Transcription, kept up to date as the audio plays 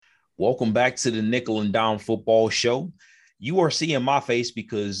Welcome back to the Nickel and Dime Football Show. You are seeing my face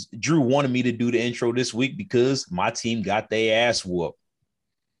because Drew wanted me to do the intro this week because my team got their ass whooped.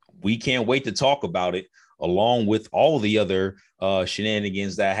 We can't wait to talk about it, along with all the other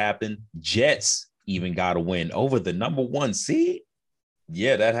shenanigans that happened. Jets even got a win over the number one seed.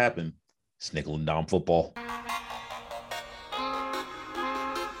 Yeah, that happened. It's Nickel and Dime Football.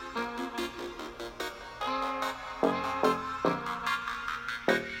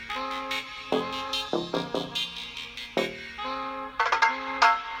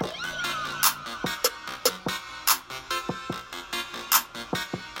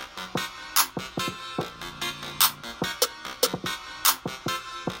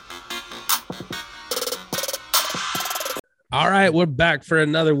 All right, we're back for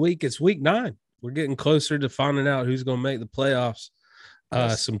another week. It's week 9. We're getting closer to finding out who's going to make the playoffs.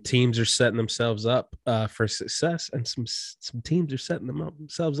 Some teams are setting themselves up for success, and some teams are setting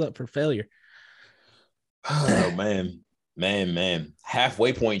themselves up for failure. Oh, man.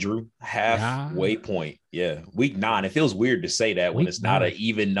 Halfway point, Drew. Halfway point. Yeah, week 9. It feels weird to say that when it's not an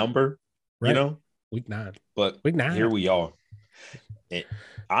even number, right. You know? Week 9. But week 9. Here we are.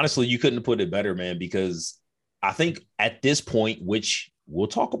 Honestly, you couldn't have put it better, man, because I think at this point, which we'll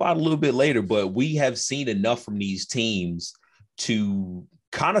talk about a little bit later, but we have seen enough from these teams to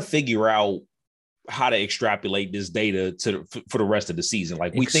kind of figure out how to extrapolate this data for the rest of the season.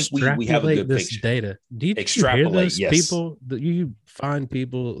 Like we think we have a good picture. Data. Do you hear those people? Do you find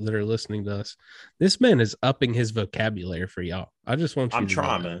people that are listening to us? This man is upping his vocabulary for y'all. I just want you. I'm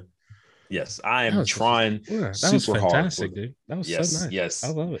trying, man. Yes, I am trying. That was fantastic, dude. That was so nice. Yes, I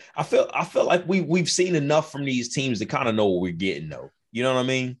love it. I feel like we've seen enough from these teams to kind of know what we're getting, though. You know what I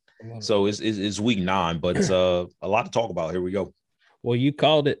mean? So it's week 9, but a lot to talk about. Here we go. Well, you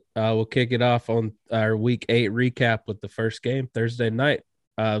called it. We'll kick it off on our week 8 recap with the first game Thursday night.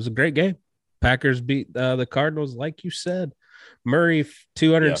 It was a great game. Packers beat the Cardinals, like you said. Murray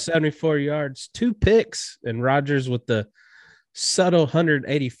 274 yards, 2 picks, and Rodgers with the subtle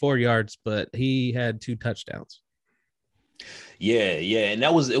 184 yards, but he had 2 touchdowns. Yeah. And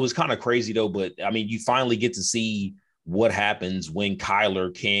it was kind of crazy though. But I mean, you finally get to see what happens when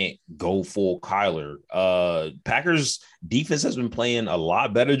Kyler can't go full Kyler. Packers defense has been playing a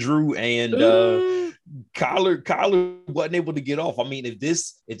lot better, Drew, and Kyler wasn't able to get off. I mean, if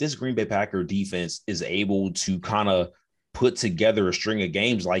this Green Bay Packer defense is able to kind of put together a string of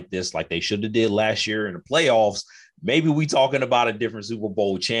games like this, like they should have did last year in the playoffs, maybe we talking about a different Super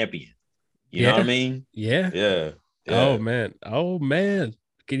Bowl champion. You know what I mean? Yeah. Oh man.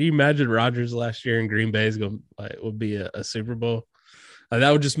 Can you imagine Rodgers last year in Green Bay would be a Super Bowl?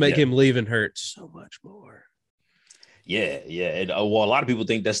 That would just make him leaving hurt so much more. Yeah. And a lot of people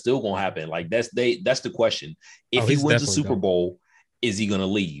think that's still gonna happen. Like that's the question. If he wins the Super Bowl, is he gonna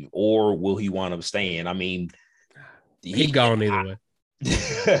leave or will he wind up staying? I mean, he's gone either way.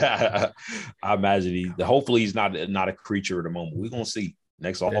 I imagine hopefully he's not a creature at the moment. We're gonna see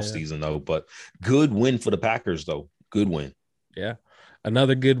next off season though. But good win for the Packers though. Good win. Yeah,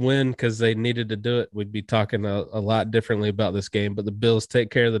 another good win because they needed to do it. We'd be talking a lot differently about this game. But the Bills take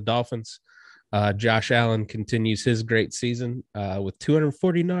care of the Dolphins. Josh Allen continues his great season with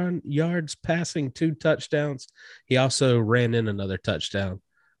 249 yards passing, 2 touchdowns. He also ran in another touchdown.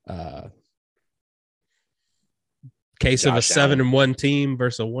 Case of a 7-1 team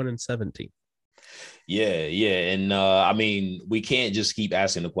versus a 1-7 team. Yeah. And I mean, we can't just keep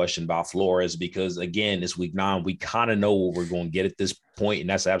asking the question about Flores because, again, it's week 9. We kind of know what we're going to get at this point, and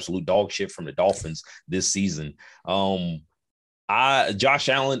that's absolute dog shit from the Dolphins this season. Josh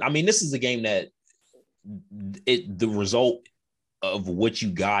Allen, I mean, this is a game that the result of what you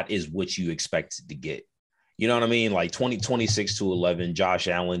got is what you expected to get. You know what I mean? Like 26-11, Josh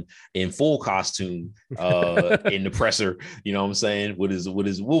Allen in full costume in the presser. You know what I'm saying? What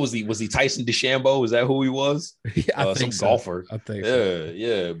was he Tyson DeChambeau? Is that who he was? Yeah, some golfer. I think so.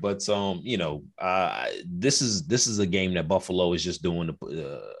 Yeah. But this is a game that Buffalo is just doing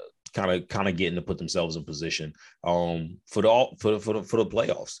kind of getting to put themselves in position for the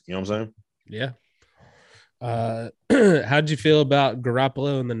playoffs. You know what I'm saying? Yeah. How'd you feel about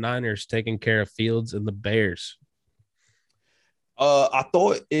Garoppolo and the Niners taking care of Fields and the Bears? I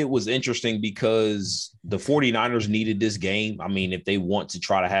thought it was interesting because the 49ers needed this game. I mean, if they want to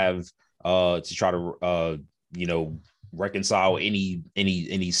try to have reconcile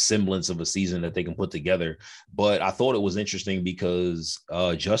any semblance of a season that they can put together. But I thought it was interesting because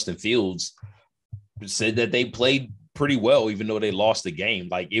Justin Fields said that they played pretty well, even though they lost the game.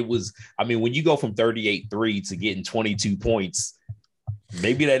 Like it was, I mean, when you go from 38-3 to getting 22 points,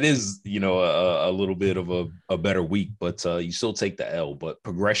 maybe that is, a little bit of a better week, but you still take the L, but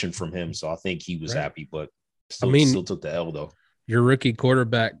progression from him. So I think he was happy, but still took the L though. Your rookie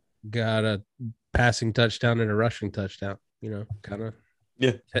quarterback got a passing touchdown and a rushing touchdown, kind of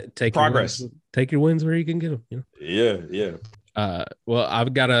take progress. Take your wins where you can get them. Yeah. Well,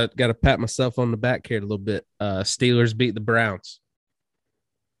 I've got to pat myself on the back here a little bit. Steelers beat the Browns.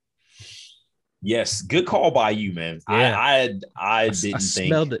 Yes, good call by you, man. Yeah. I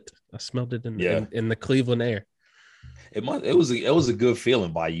smelled it. I smelled it in the Cleveland air. It was a good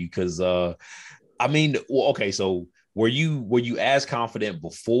feeling by you because so were you as confident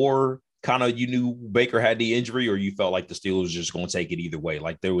before kind of you knew Baker had the injury, or you felt like the Steelers just going to take it either way?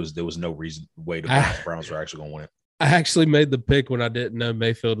 Like there was no way the Browns were actually going to win it. I actually made the pick when I didn't know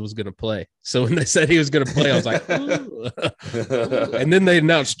Mayfield was going to play. So when they said he was going to play, I was like, ooh. And then they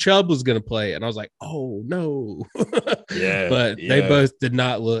announced Chubb was going to play. And I was like, oh, no. But they both did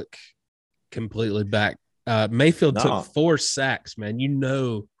not look completely back. Mayfield took 4 sacks, man.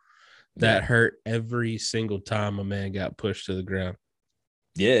 That hurt every single time a man got pushed to the ground.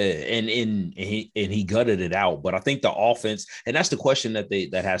 Yeah, and he gutted it out. But I think the offense, and that's the question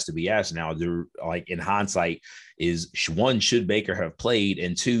that has to be asked now. They're like in hindsight, is one, should Baker have played,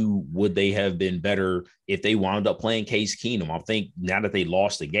 and two, would they have been better if they wound up playing Case Keenum? I think now that they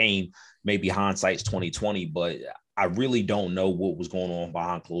lost the game, maybe hindsight's 2020, but I really don't know what was going on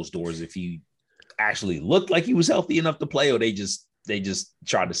behind closed doors. If he actually looked like he was healthy enough to play, or they just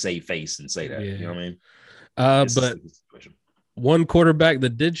tried to save face and say that. You know what I mean? But one quarterback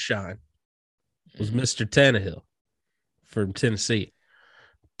that did shine was Mr. Tannehill from Tennessee.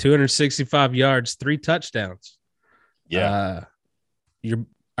 265 yards, 3 touchdowns. Yeah.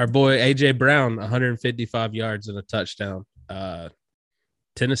 Our boy AJ Brown, 155 yards and a touchdown.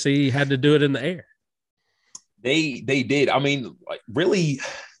 Tennessee had to do it in the air. They did. I mean, like really,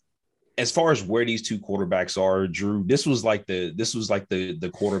 as far as where these two quarterbacks are, Drew, this was like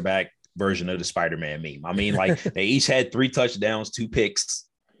the quarterback version of the Spider-Man meme. I mean, like they each had 3 touchdowns, 2 picks.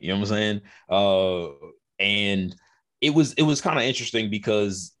 You know what I'm saying? And it was kind of interesting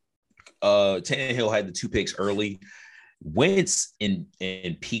because Tannehill had the 2 picks early. Wentz in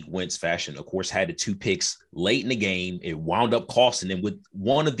peak Wentz fashion, of course, had the 2 picks late in the game. It wound up costing him with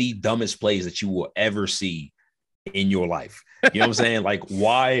one of the dumbest plays that you will ever see in your life. You know what I'm saying? Like,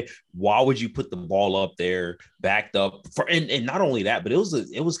 why would you put the ball up there, backed up for, and not only that, but it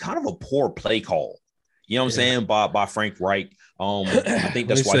was kind of a poor play call. You know what I'm saying? By Frank Reich. I think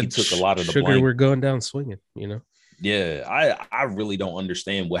that's why he took a lot of the blame. We're going down swinging, Yeah, I really don't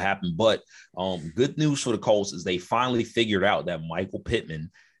understand what happened, but good news for the Colts is they finally figured out that Michael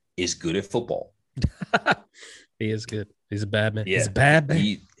Pittman is good at football. He is good. He's a bad man. Yeah. He's a bad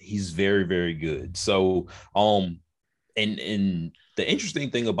man. He's very, very good. So, and the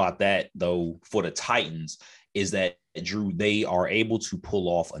interesting thing about that, though, for the Titans is that, Drew, they are able to pull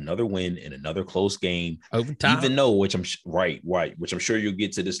off another win in another close game, overtime. Even though, which I'm which I'm sure you'll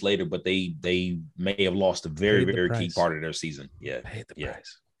get to this later, but they may have lost a very, very key part of their season. Yeah, paid the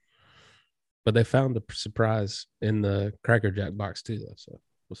price. But they found the surprise in the Cracker Jack box too, though. So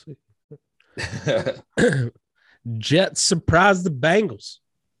we'll see. Jets surprised the Bengals.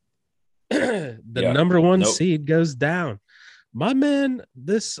 The number 1 seed goes down. My man,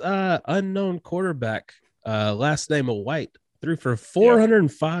 this unknown quarterback, last name of White, threw for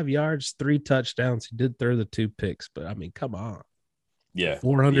 405 yards, 3 touchdowns. He did throw the 2 picks, but I mean, come on. Yeah.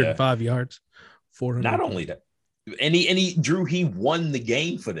 405 yards. 400. Not only that. And he Drew, he won the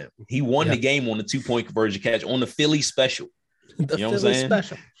game for them. He won the game on the 2-point conversion catch on the Philly special. You know what I'm saying?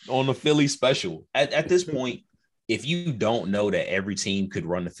 Special. On the Philly special. At this point, if you don't know that every team could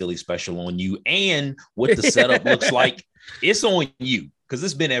run the Philly special on you and what the setup looks like, it's on you because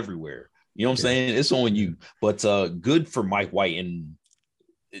it's been everywhere. You know what I'm saying? It's on you. But good for Mike White. And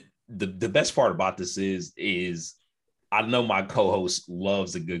the best part about this is I know my co-host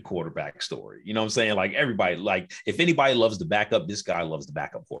loves a good quarterback story. You know what I'm saying? Like everybody, like if anybody loves the backup, this guy loves the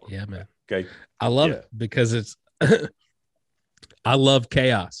backup for him. Yeah, man. Okay. I love it because it's I love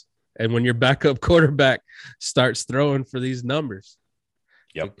chaos. And when your backup quarterback starts throwing for these numbers,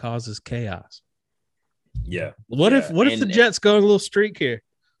 it causes chaos. Yeah. What if the Jets go on a little streak here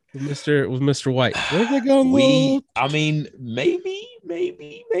with Mr. White? What if they go I mean, maybe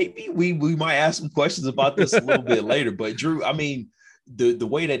we might ask some questions about this a little bit later. But Drew, I mean, the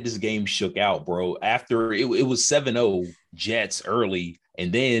way that this game shook out, bro, after it was 7-0 Jets early,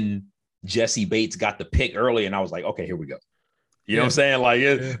 and then Jesse Bates got the pick early, and I was like, okay, here we go. You know what I'm saying?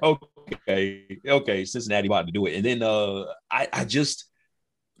 Like, okay, Cincinnati about to do it. And then I just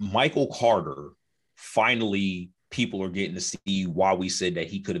Michael Carter finally people are getting to see why we said that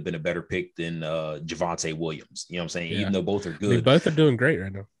he could have been a better pick than Javonte Williams. You know what I'm saying? Yeah. Even though both are good. I mean, both are doing great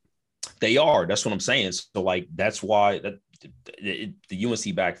right now. They are. That's what I'm saying. So like that's why the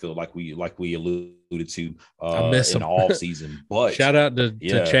UNC backfield, like we alluded to in the off season. But shout out to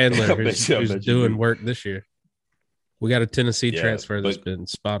Chandler who's doing work this year. We got a Tennessee transfer that's been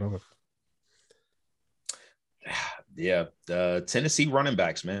spot on. Yeah, Tennessee running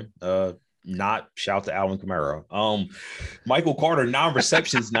backs, man. Not shout to Alvin Kamara. Michael Carter, 9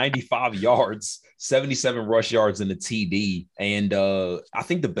 receptions, 95 yards, 77 rush yards in the TD. And I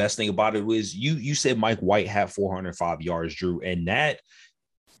think the best thing about it was you said Mike White had 405 yards, Drew, and that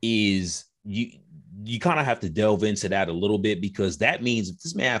is you kind of have to delve into that a little bit, because that means if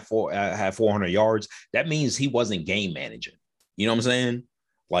this man had 400 yards, that means he wasn't game managing. You know what I'm saying?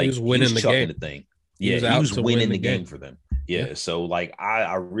 Like, he was winning the game. The thing. Yeah, he was winning the game for them. Yeah. So like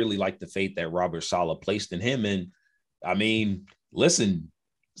I really like the faith that Robert Saleh placed in him. And I mean, listen,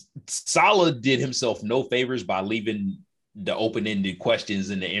 Saleh did himself no favors by leaving the open-ended questions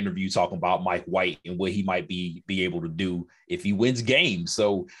in the interview talking about Mike White and what he might be able to do if he wins games.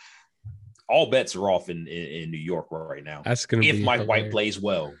 So all bets are off in New York right now. That's gonna if be Mike hilarious. White plays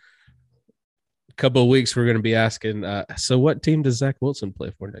well. A couple of weeks we're going to be asking, so what team does Zach Wilson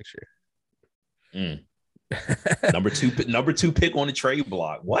play for next year? Number two pick on the trade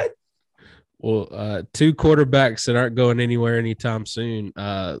block. What? Well, 2 quarterbacks that aren't going anywhere anytime soon.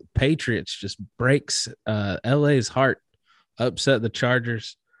 Patriots just breaks LA's heart, upset the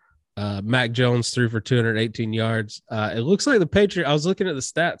Chargers. Mac Jones threw for 218 yards. It looks like the Patriots. I was looking at the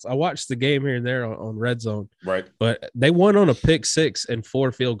stats. I watched the game here and there on Red Zone. Right. But they won on a pick 6 and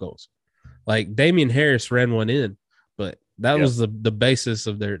 4 field goals. Like Damian Harris ran one in, but that was the basis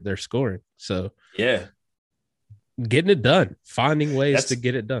of their scoring. So yeah. Getting it done, finding ways to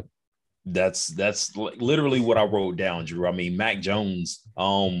get it done. That's literally what I wrote down, Drew. I mean, Mac Jones,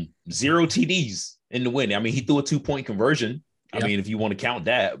 0 TDs in the win. I mean, he threw a 2-point conversion. Yep. I mean, if you want to count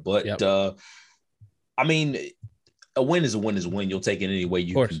that, but I mean, a win is a win is a win. You'll take it any way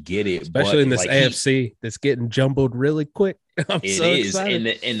you can get it, especially in this AFC that's getting jumbled really quick. I'm so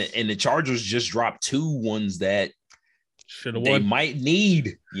excited. And the Chargers just dropped 2 ones that they might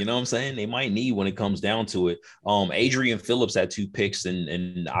need, you know what I'm saying? They might need when it comes down to it. Adrian Phillips had 2 picks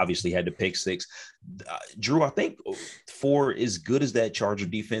and obviously had the pick 6. Drew, I think for as good as that Charger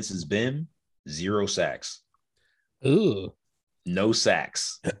defense has been, 0 sacks. Ooh. No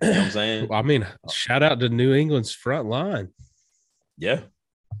sacks. You know what I'm saying? I mean, shout out to New England's front line. Yeah.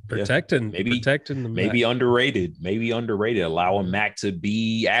 Protecting the maybe underrated. Maybe underrated. Allowing Mac to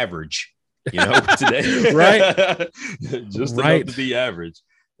be average. You know, today, right? Just enough to be average.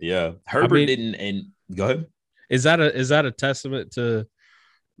 Yeah, Herbert didn't. And go ahead. Is that a testament to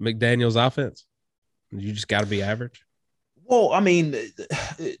McDaniel's offense? You just got to be average. Well, I mean,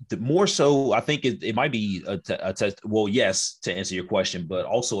 the more so, I think it might be a test. Well, yes, to answer your question, but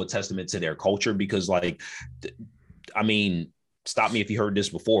also a testament to their culture because, like, I mean. Stop me if you heard this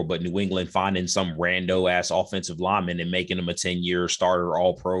before, but New England finding some rando ass offensive lineman and making him a 10-year starter,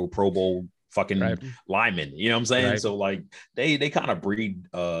 all pro bowl fucking lineman. You know what I'm saying? Right. So like they kind of breed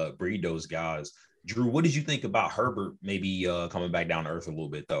those guys. Drew, what did you think about Herbert maybe coming back down to earth a little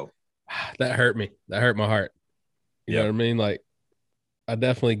bit though? That hurt me. That hurt my heart. You know what I mean? Like I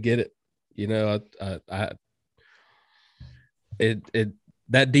definitely get it. You know,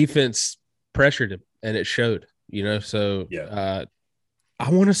 that defense pressured him and it showed. You know, so I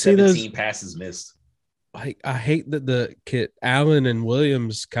want to see those 17 passes missed. I hate that the kid Allen and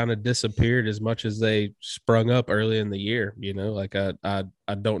Williams kind of disappeared as much as they sprung up early in the year. You know, like I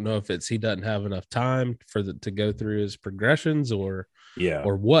don't know if it's he doesn't have enough time to go through his progressions or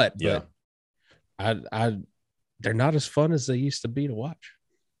what. But they're not as fun as they used to be to watch.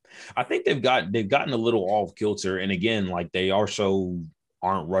 I think they've gotten a little off kilter, and again, like they also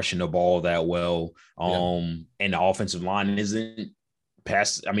aren't rushing the ball that well. And the offensive line isn't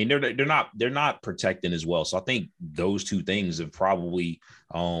pass. I mean, they're not protecting as well. So I think those 2 things have probably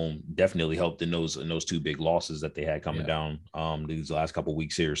definitely helped in those 2 big losses that they had coming down these last couple of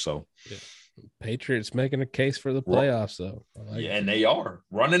weeks here. So Patriots making a case for the playoffs though. And they are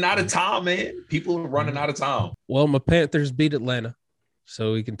running out of time, man. People are running out of time. Well, my Panthers beat Atlanta,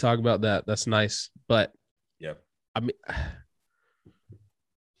 so we can talk about that. That's nice. But I mean,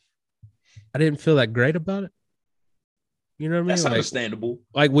 I didn't feel that great about it. You know what I mean? That's understandable.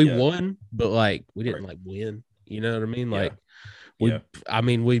 Like we won, but like we didn't like win. You know what I mean? Like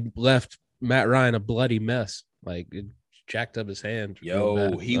we left Matt Ryan a bloody mess. Like it jacked up his hand.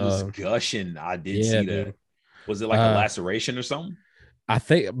 Yo, he was gushing. I did see that. Dude. Was it like a laceration or something? I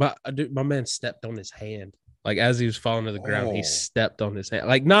think my man stepped on his hand. Like as he was falling to the ground, he Oh. stepped on his hand.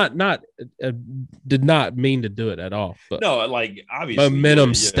 Like not did not mean to do it at all. But No, like obviously, momentum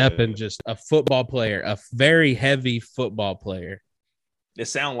yeah, yeah. stepping, just a football player, a very heavy football player. It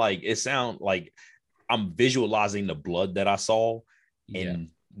sound like I'm visualizing the blood that I saw Yeah. and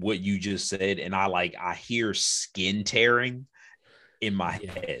what you just said, and I hear skin tearing in my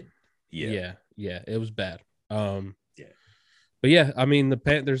head. Yeah. It was bad. Yeah. But yeah, I mean the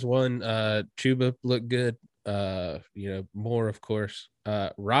Panthers won. Chuba looked good. More of course.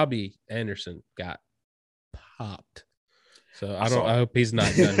 Robbie Anderson got popped. So I hope he's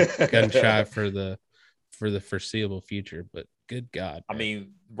not gun shy for the foreseeable future. But good God, I man.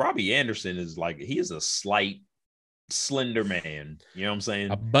 mean, Robbie Anderson is he is a slight, slender man. You know what I'm saying?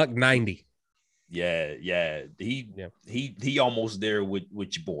 $190. Yeah. He almost there with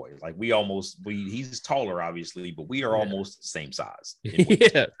your boy. Like he's taller, obviously, but we are almost the same size.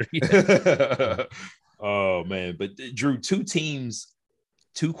 Yeah. Oh man, but Drew, two teams,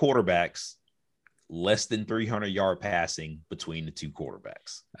 two quarterbacks, less than 300-yard passing between the two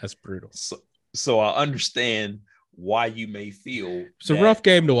quarterbacks. That's brutal. So I understand why you may feel it's a rough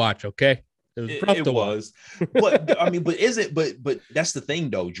game to watch. Okay. It was rough to watch. But I mean, but that's the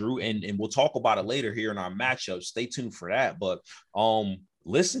thing though, Drew, and we'll talk about it later here in our matchup. Stay tuned for that. But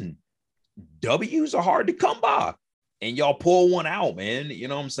listen, W's are hard to come by. And y'all pull one out, man. You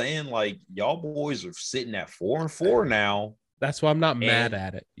know what I'm saying? Like y'all boys are sitting at 4-4 now. That's why I'm not mad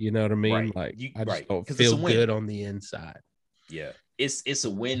at it. You know what I mean? Right. Like I just don't 'Cause feel good on the inside. Yeah, it's a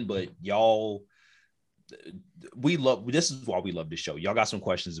win, but y'all, this is why we love this show. Y'all got some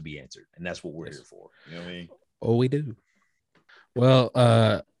questions to be answered, and that's what we're here for. You know what I mean? Oh, we do. Well,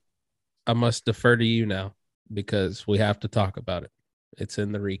 I must defer to you now because we have to talk about it. It's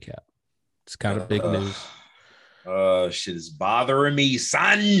in the recap. It's kind of big news. Shit is bothering me,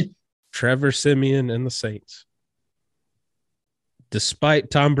 son. Trevor Siemian and the Saints.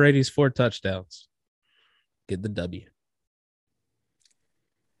 Despite Tom Brady's 4 touchdowns, get the W.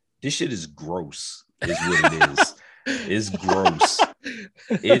 This shit is gross, is what it is. It's gross.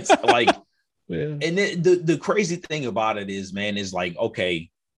 It's like, and the crazy thing about it is, man, is like, okay,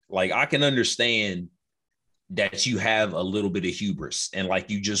 like I can understand that you have a little bit of hubris and like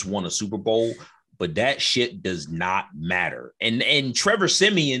you just won a Super Bowl, but that shit does not matter. And Trevor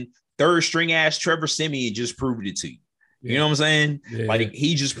Siemian, third string ass Trevor Siemian just proved it to you. You know what I'm saying? Yeah. Like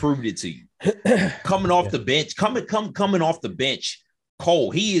he just proved it to you. Coming off the bench, coming off the bench, Cole.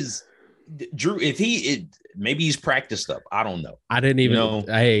 He is Drew. Maybe he's practiced up. I don't know. I didn't even know.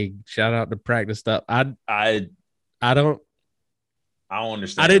 Hey, shout out to practiced up. I don't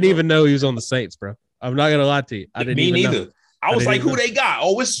understand. I didn't even know he was on the Saints, bro. I'm not gonna lie to you. I didn't. Me even neither. Know. I was like, who they got?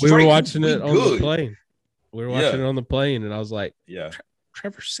 Oh, it's straight. We were watching it on the plane. We were watching it on the plane, and I was like, yeah,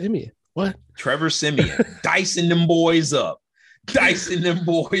 Trevor Siemian. What? Trevor Siemian. Dicing them boys up. Dicing them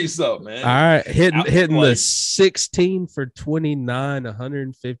boys up, man. All right. Hitting the 16 for 29,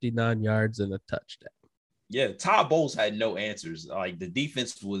 159 yards and a touchdown. Yeah, Todd Bowles had no answers. Like the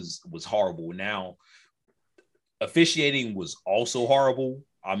defense was horrible. Now, officiating was also horrible.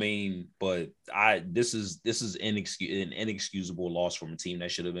 I mean, but this is an inexcusable loss from a team that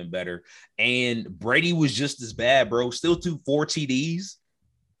should have been better. And Brady was just as bad, bro. Still 4 TDs,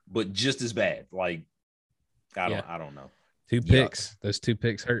 but just as bad. Like I don't know. 2 picks. Those 2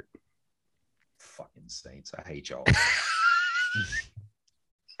 picks hurt. Fucking Saints. I hate y'all.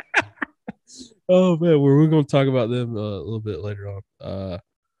 Oh man, we're going to talk about them a little bit later on.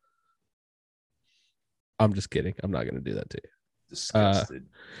 I'm just kidding. I'm not going to do that to you. Disgusted.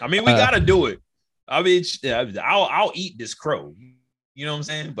 I mean, we got to do it. I mean, I'll eat this crow. You know what I'm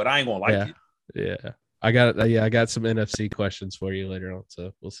saying? But I ain't going to like it. Yeah. I got some NFC questions for you later on.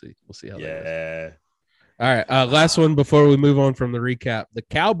 So we'll see. We'll see how that goes. All right. Last one before we move on from the recap. The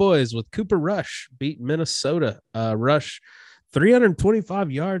Cowboys with Cooper Rush beat Minnesota. Rush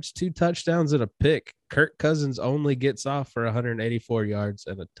 325 yards, 2 touchdowns, and a pick. Kirk Cousins only gets off for 184 yards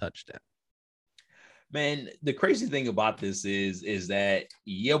and a touchdown. Man, the crazy thing about this is that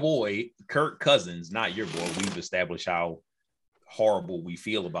your boy, Kirk Cousins, not your boy. We've established how horrible we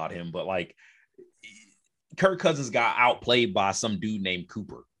feel about him, but like Kirk Cousins got outplayed by some dude named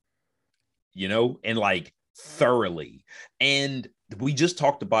Cooper, you know, and like thoroughly. And we just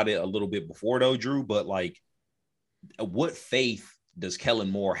talked about it a little bit before though, Drew, but like what faith does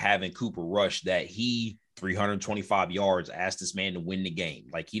Kellen Moore have in Cooper Rush that he 325 yards asked this man to win the game?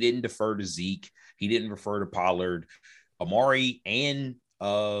 Like he didn't defer to Zeke. He didn't refer to Pollard. Amari and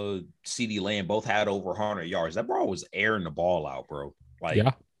CeeDee Lamb both had over 100 yards. That bro was airing the ball out, bro. Like,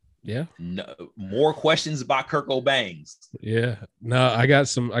 yeah. No, more questions about Kirk O'Bangs. Yeah. No, I got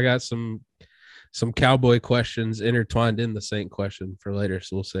some some Cowboy questions intertwined in the Saint question for later,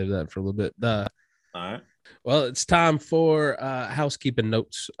 so we'll save that for a little bit. All right. Well, it's time for housekeeping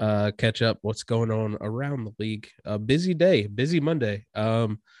notes. Catch up what's going on around the league. Busy day, busy Monday.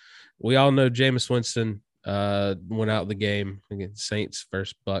 We all know Jameis Winston went out of the game against Saints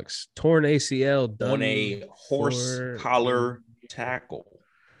versus Bucks. Torn ACL on a horse collar tackle.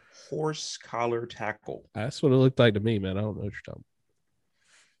 Horse collar tackle. That's what it looked like to me, man. I don't know what you're talking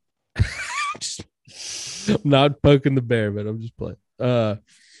about. I'm not poking the bear, but I'm just playing.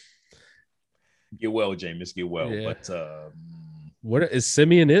 Get well, Jameis. Get well. Yeah. But what is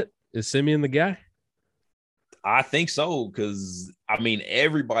Simeon it? Is Simeon the guy? I think so, because I mean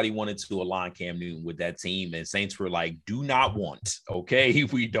everybody wanted to align Cam Newton with that team, and Saints were like, "Do not want, okay?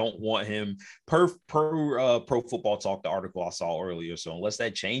 We don't want him." Per Pro Football Talk, the article I saw earlier. So unless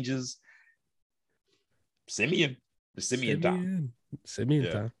that changes, Simeon time.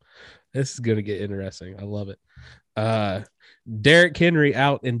 Simeon time. This is gonna get interesting. I love it. Derrick Henry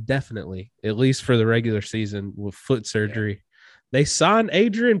out indefinitely, at least for the regular season with foot surgery. Yeah. They signed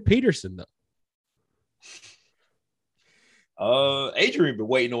Adrian Peterson though. Adrian been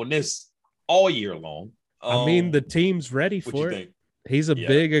waiting on this all year long. I mean, the team's ready for it. Think? He's a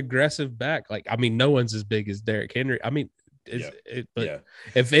big, aggressive back. Like, I mean, no one's as big as Derrick Henry. I mean,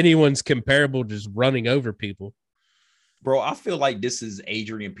 if anyone's comparable, just running over people. Bro, I feel like this is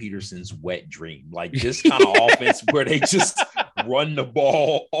Adrian Peterson's wet dream. Like this kind of offense where they just run the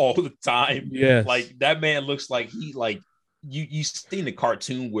ball all the time. Yeah, like that man looks like he like. You seen the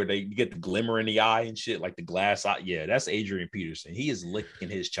cartoon where you get the glimmer in the eye and shit, like the glass eye. Yeah, that's Adrian Peterson. He is licking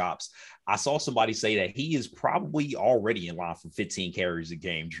his chops. I saw somebody say that he is probably already in line for 15 carries a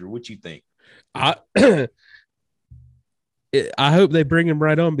game. Drew, what you think? I hope they bring him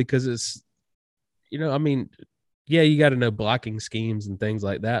right on because it's, I mean, yeah, you got to know blocking schemes and things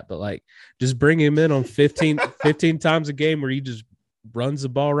like that, but like just bring him in on 15 times a game where he just runs the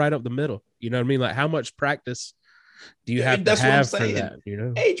ball right up the middle. You know what I mean? Like how much practice do you have to have for that?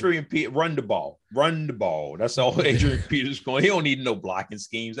 Adrian run the ball. That's all Adrian Peters going. He don't need no blocking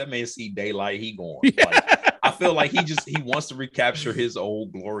schemes. That man see daylight. He going. Yeah. Like, I feel like he wants to recapture his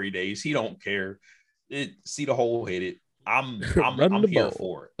old glory days. He don't care. See the hole hit it. I'm here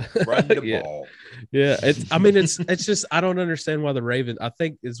for it. Run the ball. Yeah. It's just I don't understand why the Ravens. I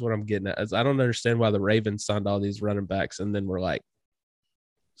think is what I'm getting at. Is I don't understand why the Ravens signed all these running backs and then we're like,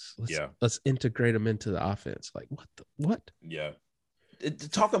 let's integrate them into the offense. Like what? Yeah.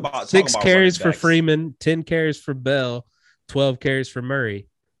 Talk about 6 carries for Freeman, 10 carries for Bell, 12 carries for Murray.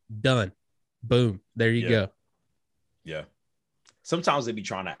 Done. Boom. There you go. Yeah. Sometimes they be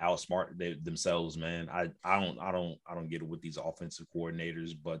trying to outsmart themselves, man. I don't get it with these offensive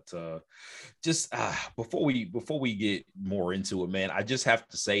coordinators, but just before we get more into it, man, I just have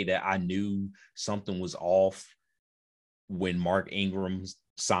to say that I knew something was off when Mark Ingram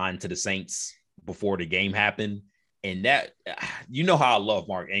signed to the Saints before the game happened. And that, how I love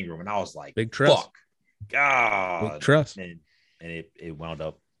Mark Ingram. And I was like, big trust. Fuck. God. Big trust. And it wound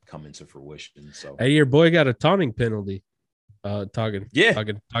up coming to fruition. So, hey, your boy got a taunting penalty. Talking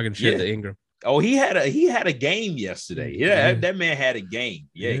shit to Ingram. Oh, he had a game yesterday. Yeah, that man had a game.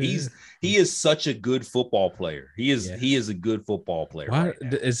 Yeah, he is such a good football player. He is a good football player. Why right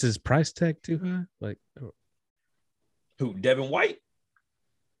now. Is his price tag too high? Like who? Devin White?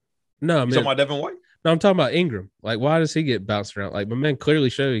 No, talking about Devin White? No, I'm talking about Ingram. Like, why does he get bounced around? Like, my man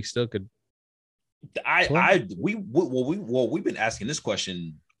clearly showed he still could. We've been asking this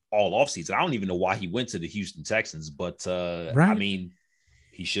question all offseason. I don't even know why he went to the Houston Texans, but right. I mean,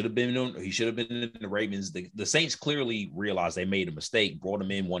 he should have been in the Ravens. The Saints clearly realized they made a mistake, brought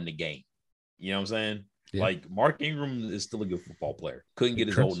him in, won the game. You know what I'm saying? Yeah. Like Mark Ingram is still a good football player. Couldn't get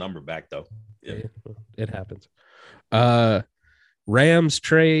his old number back though. Yeah. It happens. Rams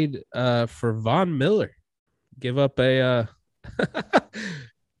trade for Von Miller. Give up a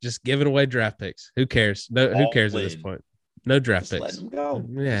just giving away draft picks. Who cares? Who cares at this point? No draft picks. Let them go.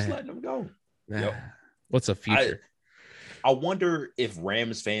 Yeah. Just let them go. Yep. What's a future? I wonder if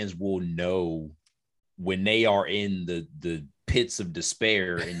Rams fans will know when they are in the pits of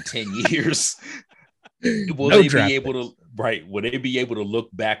despair in 10 years. Will they be able to look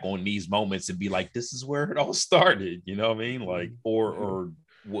back on these moments and be like, this is where it all started? You know what I mean? Like, or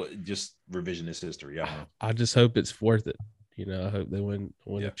what? Just revisionist history. I don't know. I just hope it's worth it. I hope they win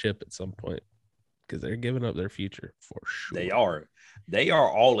a chip at some point because they're giving up their future for sure. They are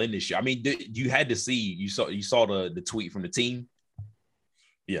all in this year. I mean, you had to see. You saw the tweet from the team.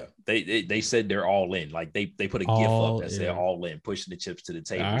 Yeah, they said they're all in. Like they put a GIF up that said all in, pushing the chips to the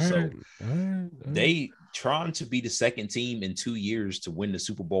table. All right. They trying to be the second team in 2 years to win the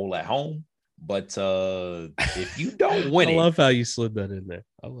Super Bowl at home. But if you don't win I it, love how you slid that in there.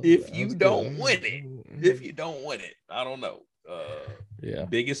 if you don't win it, I don't know. Yeah.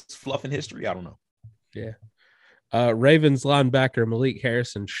 Biggest fluff in history? I don't know. Yeah. Ravens linebacker Malik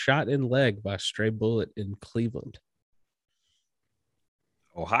Harrison shot in leg by stray bullet in Cleveland.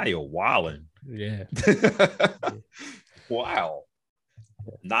 Ohio wildin'. Yeah. Wow.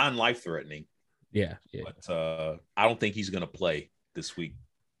 Non-life threatening. Yeah. Yeah. But I don't think he's going to play this week.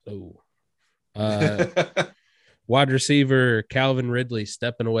 Oh. Wide receiver Calvin Ridley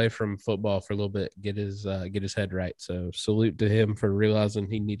stepping away from football for a little bit, get his head right. So salute to him for realizing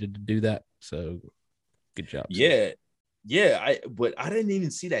he needed to do that. So good job. Yeah. But I didn't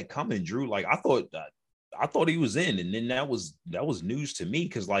even see that coming, Drew. Like I thought he was in, and then that was news to me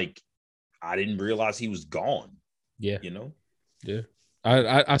because like I didn't realize he was gone. Yeah, Yeah.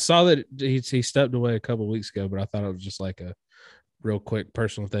 I saw that he stepped away a couple of weeks ago, but I thought it was just like a real quick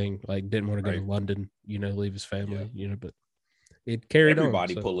personal thing. Like didn't want to go to London, leave his family, but it carried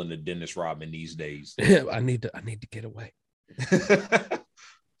Everybody on. Pulling the Dennis Rodman these days. I need to get away.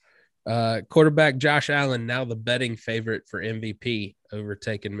 Quarterback Josh Allen now the betting favorite for MVP,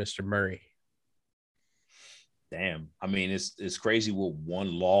 overtaking Mr. Murray. Damn. I mean, it's crazy what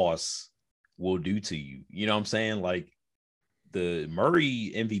one loss will do to you. You know what I'm saying? Like the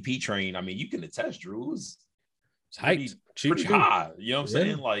Murray MVP train, I mean, you can attest, Drew, it's pretty high. You know what I'm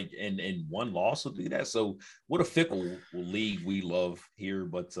saying? Like, and one loss will do that. So what a fickle league we love here.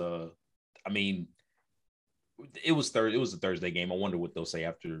 But I mean, it was a Thursday game. I wonder what they'll say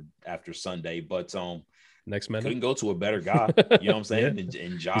after Sunday. But next Monday couldn't go to a better guy. You know what I'm saying?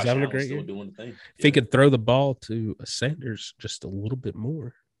 And Josh Allen still doing the thing. If he could throw the ball to Sanders just a little bit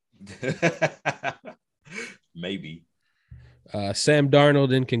more. Maybe. Sam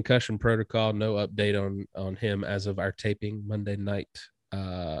Darnold in concussion protocol. No update on him as of our taping Monday night.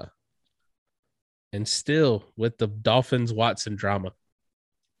 And still with the Dolphins Watson drama.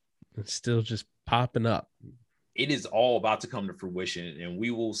 It's still just popping up. It is all about to come to fruition, and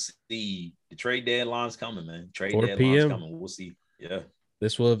we will see. The trade deadline's coming, man. Trade 4 deadline's p.m. coming. We'll see. Yeah.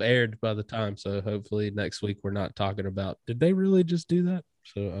 This will have aired by the time, so hopefully next week we're not talking about, did they really just do that?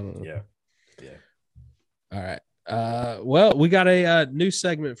 So I don't know. Yeah. All right. Well, we got a new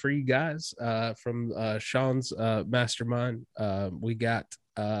segment for you guys from Sean's mastermind. We got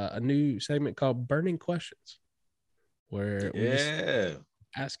a new segment called Burning Questions, where we just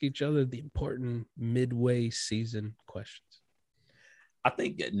ask each other the important midway season questions. I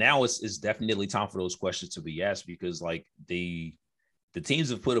think now it's definitely time for those questions to be asked because like the teams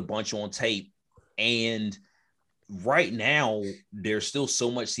have put a bunch on tape, and right now there's still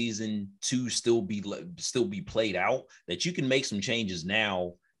so much season to still be played out that you can make some changes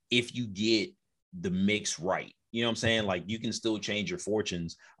now if you get the mix right. You know what I'm saying? Like you can still change your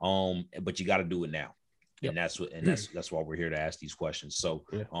fortunes, but you got to do it now. Yep. And that's why we're here to ask these questions. So,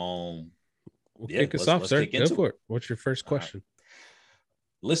 we'll kick us off, sir. Go for it. What's your first question? Right.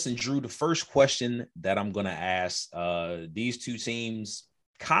 Listen, Drew, the first question that I'm going to ask, these two teams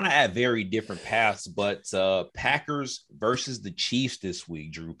kind of at very different paths, but Packers versus the Chiefs this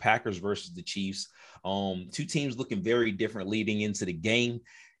week, Drew. Packers versus the Chiefs. Two teams looking very different leading into the game.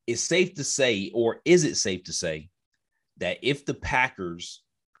 It's safe to say, or is it safe to say, that if the Packers,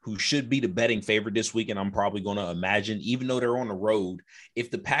 who should be the betting favorite this week, and I'm probably going to imagine, even though they're on the road,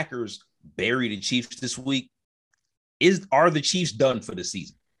 if the Packers bury the Chiefs this week, are the Chiefs done for the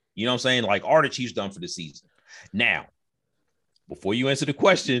season? You know what I'm saying? Like, are the Chiefs done for the season? Now, before you answer the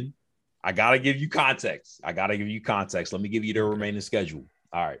question, I got to give you context. Let me give you the remaining schedule.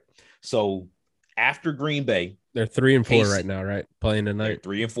 All right. So after Green Bay, they're 3-4 right now, right? Playing tonight.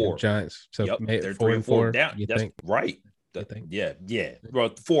 3-4. Giants. So they're 3-4 down. You That's think? Right. Yeah. Well,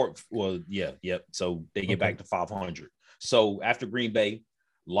 4. Well, yeah. So they get back to 500. So after Green Bay,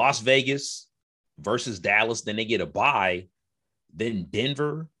 Las Vegas versus Dallas, then they get a bye. Then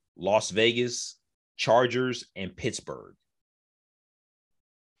Denver, Las Vegas, Chargers, and Pittsburgh.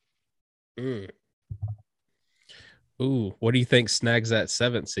 Ooh, what do you think snags that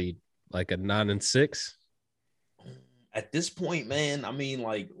 7th seed? Like a 9-6? At this point, man, I mean,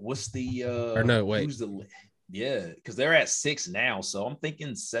 like, what's the or no, wait. Who's the because they're at 6 now, so I'm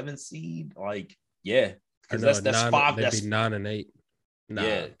thinking 7 seed. Like, yeah, because that's 5. That's 9 and 8. Nah,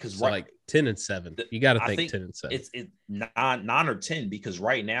 yeah, because so like 10 and 7. You got to think 10 and 7. It's 9 or 10 because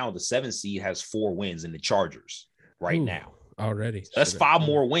right now the 7 seed has 4 wins in the Chargers now already. So that's 5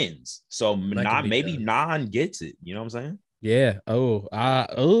 more wins. So maybe 9 gets it. You know what I'm saying? Yeah.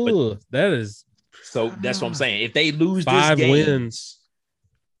 That is. So that's what I'm saying. If they lose 5 this game, wins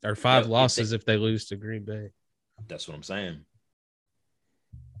or 5 losses if they lose to Green Bay. That's what I'm saying.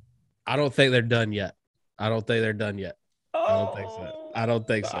 I don't think they're done yet. I don't think they're done yet. I don't think so. I don't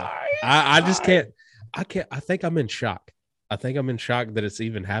think so. I just can't. I can't. I think I'm in shock. I think I'm in shock that it's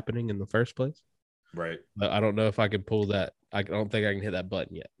even happening in the first place. Right. But I don't know if I can pull that. I don't think I can hit that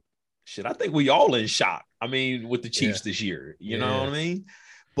button yet. Shit, I think we all in shock. I mean, with the Chiefs this year, you know what I mean?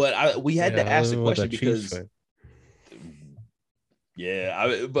 But we had to ask the question because,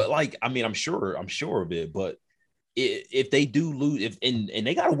 but like, I mean, I'm sure of it. But if they do lose, and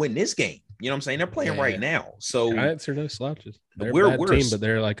they got to win this game, you know what I'm saying? They're playing right now, so Giants are no slouches. We're a bad team, but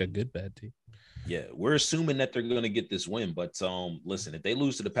they're like a good bad team. Yeah, we're assuming that they're going to get this win. But listen, if they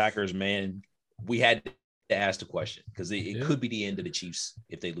lose to the Packers, man, we had to ask the question because it could be the end of the Chiefs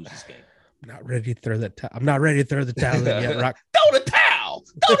if they lose this game. I'm not ready to throw that. I'm not ready to throw the towel in yet, Rock. Throw the towel.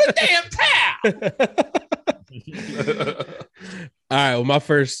 Throw the damn towel. All right. Well, my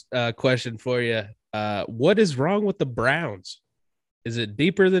first question for you: what is wrong with the Browns? Is it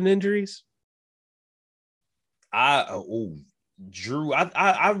deeper than injuries? Drew,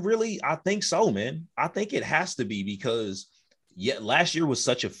 I think so, man. I think it has to be because last year was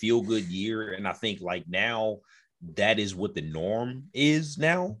such a feel good year, and I think like now that is what the norm is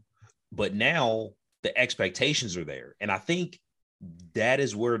now. But now the expectations are there, and I think that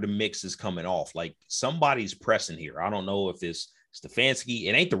is where the mix is coming off. Like somebody's pressing here. I don't know if it's Stefanski.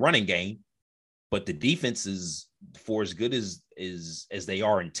 It ain't the running game, but the defense is for as good as they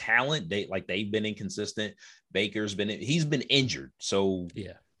are in talent. They've been inconsistent. Baker's he's been injured, so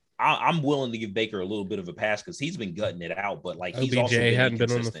yeah. I'm willing to give Baker a little bit of a pass because he's been gutting it out, but like he's also hadn't been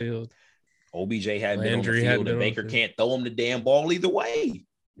on the field. OBJ hadn't been on the field, and Baker can't throw him the damn ball either way.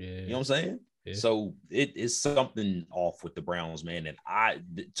 Yeah. You know what I'm saying? Yeah. So it is something off with the Browns, man. And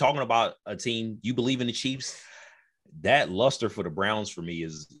talking about a team, you believe in the Chiefs, that luster for the Browns for me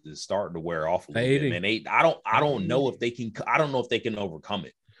is starting to wear off a little bit, man. I don't know if they can overcome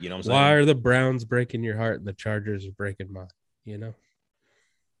it. You know what I'm saying? Why are the Browns breaking your heart and the Chargers are breaking mine? You know?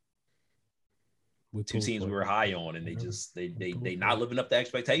 Two teams we were high on, and they not living up to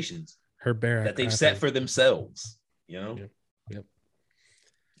expectations that they've set for themselves. You know? Yep.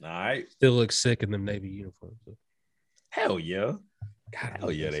 All right. Still look sick in them Navy uniforms. Hell yeah. God,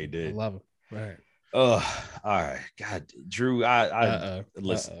 hell yeah, they did. I love them. All right. All right. God, Drew,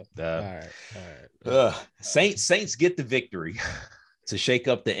 listen. All right. Saints get the victory to shake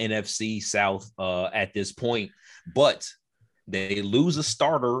up the NFC South at this point, but they lose a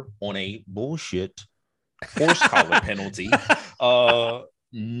starter on a bullshit horse collar penalty.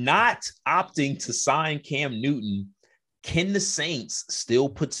 Not opting to sign Cam Newton. Can the Saints still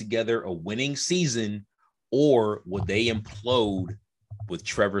put together a winning season, or would they implode with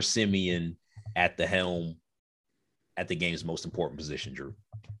Trevor Siemian at the helm at the game's most important position, Drew?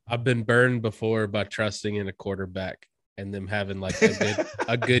 I've been burned before by trusting in a quarterback and them having like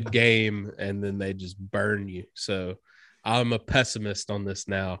a good game, and then they just burn you. So I'm a pessimist on this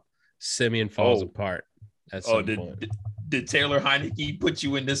now. Siemian falls apart at some point. Did Taylor Heineke put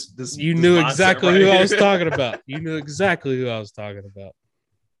you in this? You knew exactly who I was talking about. You knew exactly who I was talking about.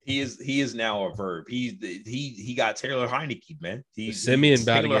 He is now a verb. He got Taylor Heineke, man. Siemian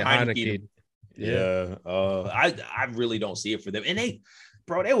about to get Heineke. Yeah. I really don't see it for them. And they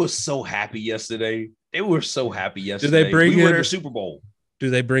were so happy yesterday. They were so happy yesterday. Do they bring in their Super Bowl? Do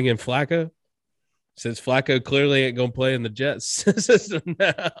they bring in Flacco? Since Flacco clearly ain't gonna play in the Jets system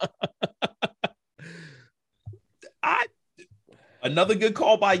now. Another good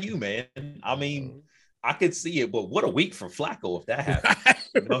call by you, man. I mean, I could see it, but what a week for Flacco if that happened.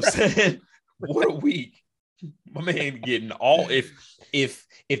 You know what I'm saying? What a week. My man getting all if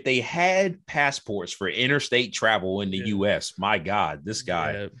they had passports for interstate travel in the US, my God, this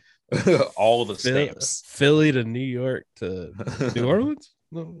guy, all the stamps. Philly to New York to New Orleans?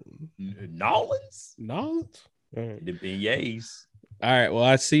 Nolans? All right. The beignets. All right. Well,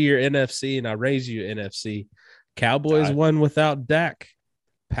 I see your NFC and I raise you NFC. Cowboys won without Dak.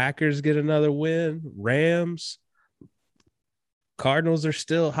 Packers get another win. Rams. Cardinals are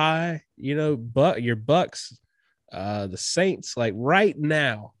still high. You know, but your Bucks, the Saints, like right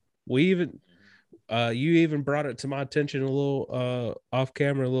now, you even brought it to my attention a little off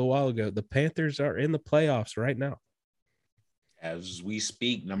camera a little while ago. The Panthers are in the playoffs right now. As we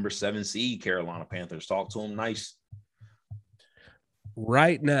speak, number 7 seed Carolina Panthers. Talk to them nice.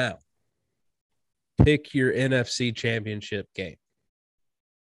 Right now, pick your NFC championship game.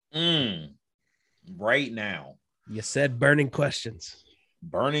 Right now. You said burning questions.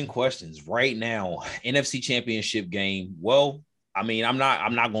 Burning questions right now. NFC championship game. Well, I mean, I'm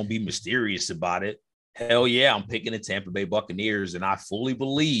not going to be mysterious about it. Hell yeah, I'm picking the Tampa Bay Buccaneers, and I fully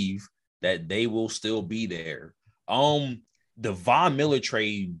believe that they will still be there. The Von Miller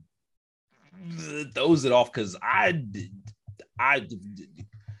trade throws it off because I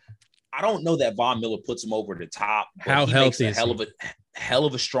don't know that Von Miller puts him over the top. How he healthy makes is a hell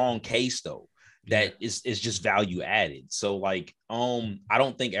of a strong case though. That is just value added. So like, I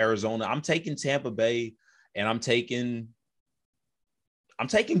don't think Arizona. I'm taking Tampa Bay, and I'm taking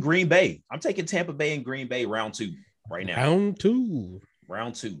Green Bay. I'm taking Tampa Bay and Green Bay round 2 right now.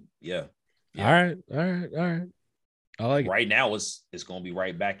 Round 2. Yeah. All right. I like right now. It's going to be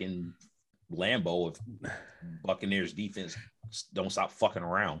right back in Lambeau if Buccaneers defense don't stop fucking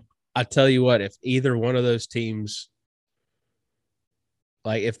around. I tell you what, if either one of those teams,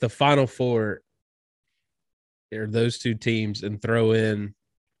 like if the Final Four are those two teams and throw in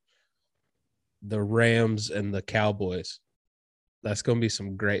the Rams and the Cowboys, that's going to be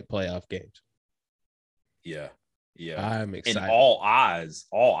some great playoff games. Yeah. I'm excited. And all eyes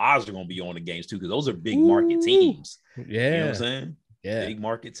are going to be on the games too, because those are big market teams. Yeah. You know what I'm saying? Yeah. Big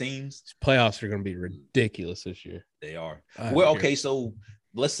market teams. These playoffs are going to be ridiculous this year. They are. Okay, so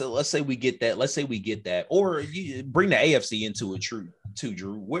let's say we get that. Let's say we get that, or you bring the AFC into it too,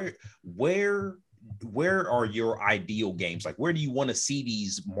 Drew. Where are your ideal games? Like, where do you want to see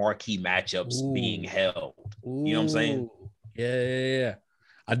these marquee matchups being held? You know what I'm saying? Yeah.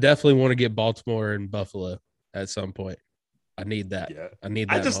 I definitely want to get Baltimore and Buffalo at some point. I need that. Yeah. I need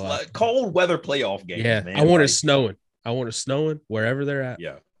that. I just like cold weather playoff games. Yeah, man. I want it snowing. I want it snowing wherever they're at.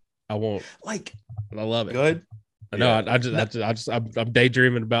 Yeah, I want. Like, I love it. Good. I know. I'm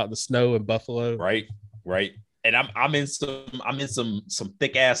daydreaming about the snow in Buffalo. Right. And I'm in some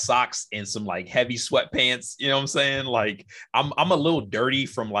thick ass socks and some like heavy sweatpants. You know what I'm saying? Like I'm a little dirty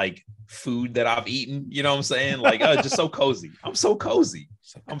from like food that I've eaten. You know what I'm saying? Like just so cozy. I'm so cozy.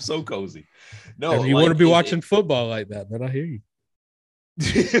 No, if you want to be watching football like that, man, I hear you.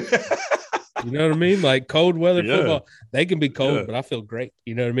 You know what I mean? Like cold weather football, they can be cold, but I feel great.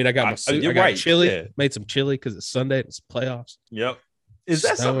 You know what I mean? I got my suit. I got chili. Yeah. Made some chili because it's Sunday. It's playoffs. Yep. Is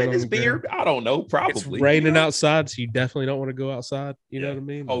that something in his beard? I don't know. Probably. It's raining outside, so you definitely don't want to go outside. You know what I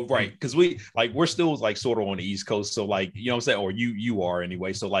mean? Oh, right. Because we're still like sort of on the East Coast. So like, you know what I'm saying? Or you are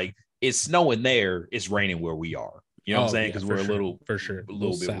anyway. So like it's snowing there. It's raining where we are. You know what I'm saying? Because we're a little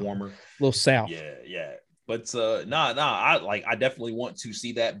bit warmer. A little south. Yeah. But I definitely want to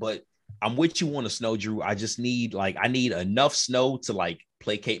see that. But I'm with you on the snow, Drew. I just need I need enough snow to like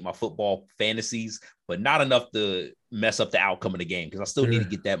placate my football fantasies, but not enough to mess up the outcome of the game because I still need to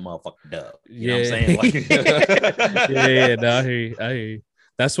get that motherfucker dub. You know what I'm saying? Like, no, I hear you.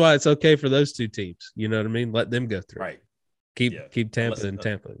 That's why it's okay for those two teams. You know what I mean? Let them go through. Right. Keep Tampa in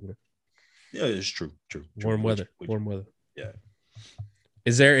Tampa. You know? Yeah, it's true. Warm weather. Yeah.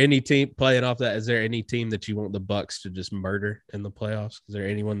 Is there any team playing off that? Is there any team that you want the Bucks to just murder in the playoffs? Is there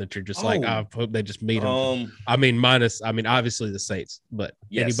anyone that you're just like, I hope they just meet them? Obviously the Saints, but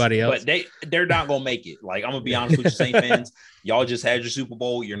anybody else? But they're not gonna make it. Like I'm gonna be honest with you, Saints fans, y'all just had your Super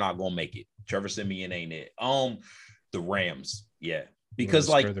Bowl. You're not gonna make it. Trevor Siemian ain't it. The Rams, yeah, because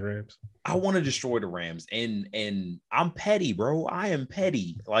like the Rams. I want to destroy the Rams, and I'm petty, bro. I am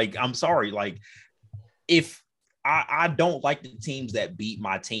petty. Like I'm sorry, like if. I don't like the teams that beat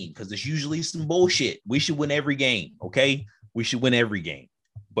my team because it's usually some bullshit. We should win every game, okay? We should win every game.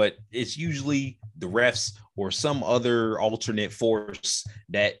 But it's usually the refs or some other alternate force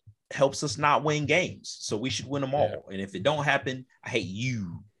that helps us not win games. So we should win them all. Yeah. And if it don't happen, I hate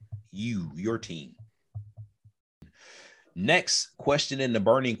your team. Next question in the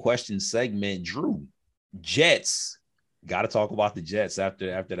burning question segment, Drew. Jets. Got to talk about the Jets after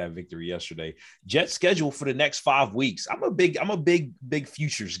that victory yesterday. Jets schedule for the next 5 weeks. I'm a big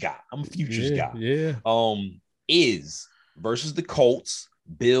futures guy. I'm a futures guy. Yeah. Is versus the Colts,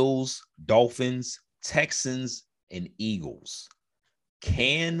 Bills, Dolphins, Texans, and Eagles.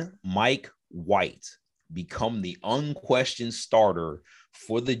 Can Mike White become the unquestioned starter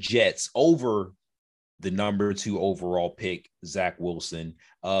for the Jets over the number 2 overall pick, Zach Wilson?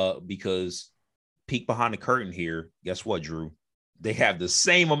 Because peek behind the curtain here. Guess what, Drew? They have the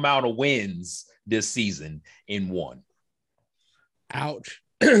same amount of wins this season in one. Ouch.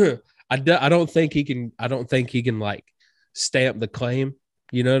 I don't think he can like stamp the claim.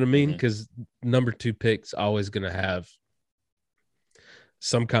 You know what I mean? Because number 2 pick's always going to have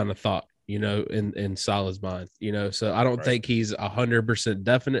some kind of thought, you know, in Salah's mind, you know. So I don't think he's 100%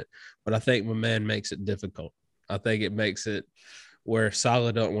 definite, but I think my man makes it difficult. I think it makes it where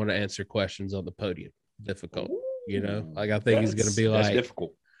Salah don't want to answer questions on the podium. Difficult, you know? Like, I think he's going to be like... That's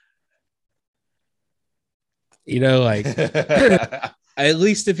difficult. You know, like, at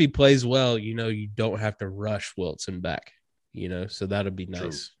least if he plays well, you know, you don't have to rush Wilson back, you know? So that'll be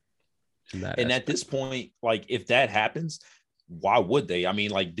nice. And at this point, like, if that happens, why would they? I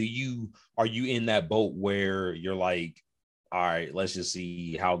mean, like, are you in that boat where you're like, all right, let's just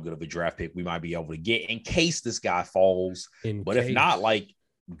see how good of a draft pick we might be able to get in case this guy falls. But if not, like,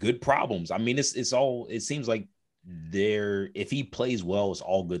 good problems. I mean, it seems like if he plays well, it's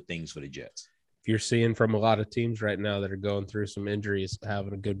all good things for the Jets. You're seeing from a lot of teams right now that are going through some injuries,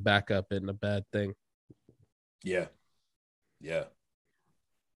 having a good backup isn't a bad thing. Yeah. Yeah.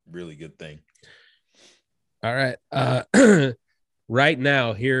 Really good thing. All right. Right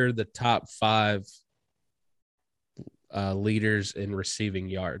now, here are the top 5 leaders in receiving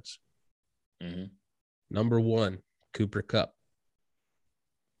yards. Mm-hmm. Number 1, Cooper Kupp.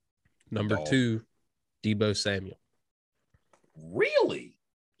 Number 2, Deebo Samuel. Really?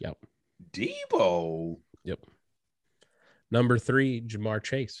 Yep. Deebo. Yep. Number 3, Jamar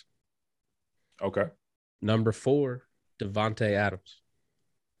Chase. Okay. Number 4, Devontae Adams.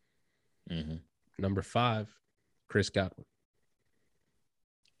 Mm-hmm. Number 5, Chris Godwin.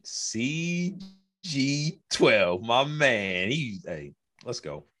 CG12, my man. Hey, let's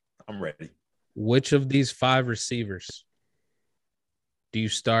go. I'm ready. Which of these 5 receivers do you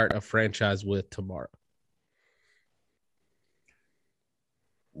start a franchise with tomorrow?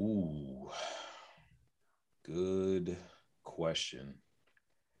 Ooh, good question.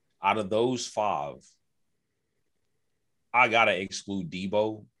 Out of those 5, I gotta exclude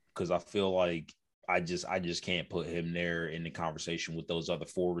Deebo because I feel like I just can't put him there in the conversation with those other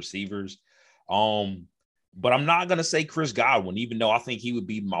 4 receivers. But I'm not gonna say Chris Godwin, even though I think he would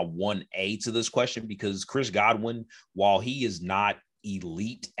be my 1A to this question, because Chris Godwin, while he is not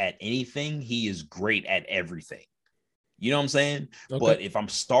elite at anything, he is great at everything. You know what I'm saying? Okay. But if I'm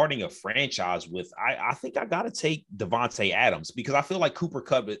starting a franchise with, I think I got to take Devontae Adams, because I feel like Cooper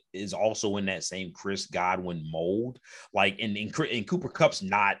Kupp is also in that same Chris Godwin mold. Like, and Cooper Kupp's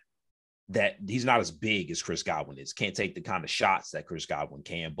not that, he's not as big as Chris Godwin is. Can't take the kind of shots that Chris Godwin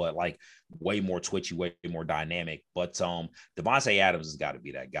can, but like way more twitchy, way more dynamic. But Devontae Adams has got to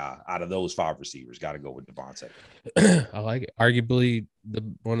be that guy. Out of those 5 receivers, got to go with Devontae. I like it. Arguably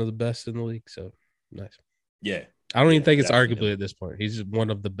one of the best in the league. So nice. Yeah. I don't even think it's arguably at this point. He's one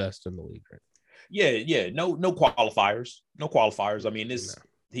of the best in the league, right? Yeah. No qualifiers. No qualifiers. I mean, he's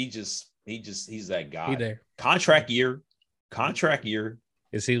that guy. He there. Contract year.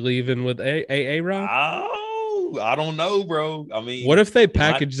 Is he leaving with A-Rod? Oh, I don't know, bro. I mean, what if they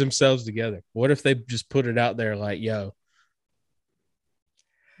package themselves together? What if they just put it out there like, yo,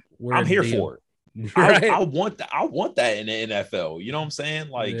 I'm here for it. Right? I want that in the NFL. You know what I'm saying?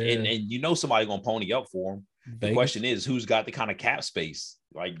 Like, and you know somebody gonna pony up for him. The question is, who's got the kind of cap space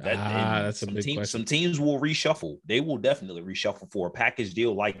like that? That's a big question. Some teams will reshuffle. They will definitely reshuffle for a package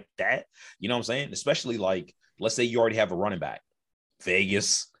deal like that. You know what I'm saying? Especially like, let's say you already have a running back,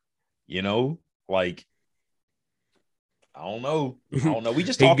 Vegas. You know, like, I don't know. We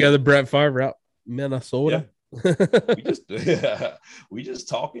just talking. Together, Brett Favre out Minnesota. Yeah. we just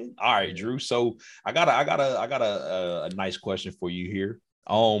talking. All right, Drew. So I got a nice question for you here.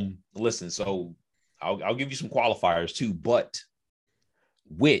 Listen. So I'll give you some qualifiers too, but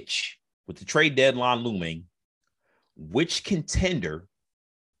with the trade deadline looming, which contender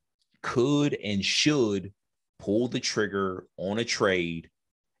could and should pull the trigger on a trade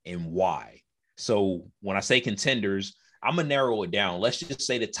and why? So when I say contenders, I'm gonna narrow it down. Let's just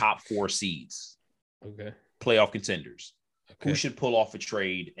say the top 4 seeds. Okay. Playoff contenders. Okay. Who should pull off a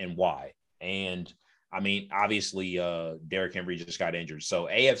trade and why? And I mean, obviously, Derrick Henry just got injured. So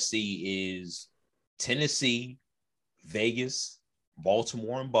AFC is Tennessee, Vegas,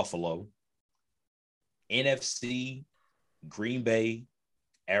 Baltimore, and Buffalo. NFC, Green Bay,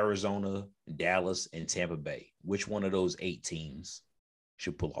 Arizona, Dallas, and Tampa Bay. Which one of those 8 teams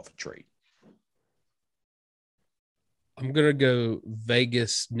should pull off a trade? I'm going to go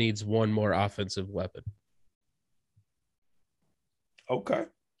Vegas needs one more offensive weapon. Okay.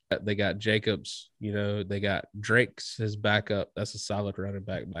 They got Jacobs, they got Drake's his backup. That's a solid running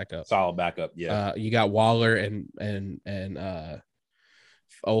back backup. Solid backup, yeah. You got Waller and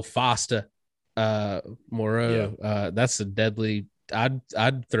Foster, Moreau. Yeah. That's a deadly.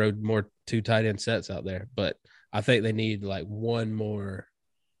 I'd throw more 2 tight end sets out there, but I think they need like one more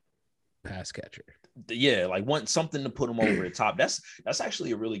pass catcher. Yeah, like something to put them over the top. That's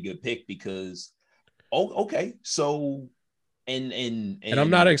actually a really good pick because okay. So and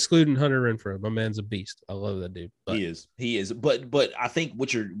I'm not excluding Hunter Renfrow. My man's a beast. I love that dude. But. He is. But I think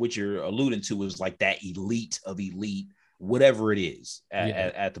what you're alluding to is like that elite of elite, whatever it is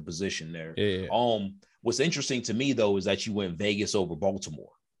at the position there. Yeah. What's interesting to me though is that you went Vegas over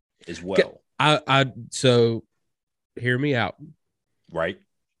Baltimore as well. So hear me out. Right.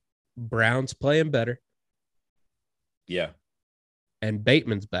 Browns playing better. Yeah. and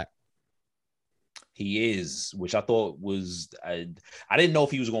Bateman's back. He is, which I thought was I didn't know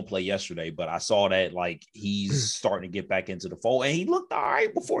if he was going to play yesterday, but I saw that like he's starting to get back into the fold, and he looked all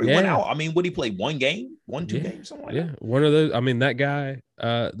right before he went out. I mean, would he play 1 game, 2 games, something like that? One of those. I mean, that guy,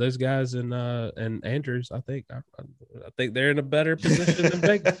 those guys and Andrews, I think they're in a better position than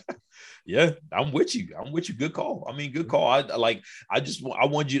Vegas. Yeah, I'm with you. Good call. I mean, good call. I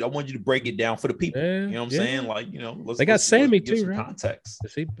want you to break it down for the people. You know what I'm saying? Like, they got Sammy too, right? Context.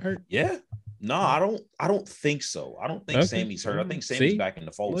 Is he hurt? Yeah. No, I don't think so. I don't think Sammy's hurt. I think Sammy's back in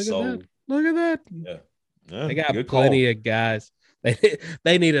the fold. Look at that. Yeah. They got plenty of guys.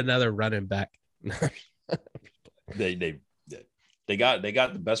 They need another running back. They got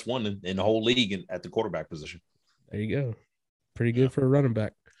the best one in the whole league at the quarterback position. There you go. Pretty good for a running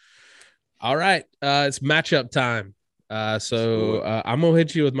back. All right. It's matchup time. So I'm gonna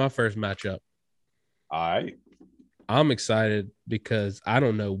hit you with my first matchup. All right. I'm excited because I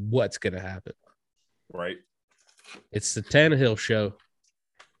don't know what's going to happen. Right. It's the Tannehill show.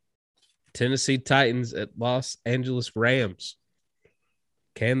 Tennessee Titans at Los Angeles Rams.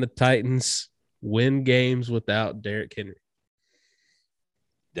 Can the Titans win games without Derrick Henry?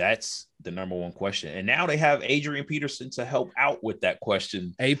 That's the number one question. And now they have Adrian Peterson to help out with that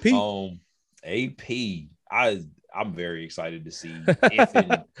question. AP. I'm very excited to see if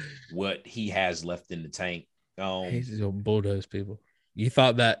and what he has left in the tank. He's gonna bulldoze people. You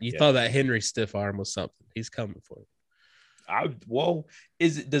thought that Henry stiff arm was something. He's coming for you.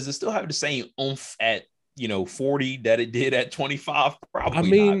 Does it still have the same oomph at 40 that it did at 25?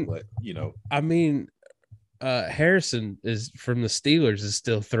 Probably not, but Harrison is from the Steelers is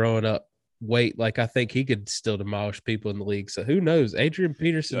still throwing up weight. Like, I think he could still demolish people in the league. So who knows? Adrian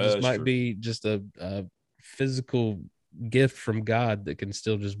Peterson might be just a physical gift from God that can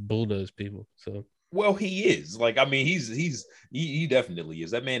still just bulldoze people. So. Well, he is. Like, I mean, he definitely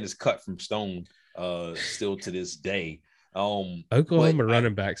is. That man is cut from stone still to this day. Oklahoma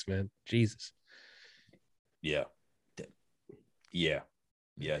running backs, man. Jesus. Yeah.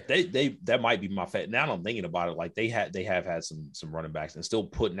 They that might be my favorite. Now I'm thinking about it, like they have had some running backs and still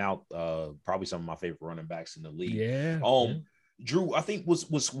putting out probably some of my favorite running backs in the league. Yeah. Drew, I think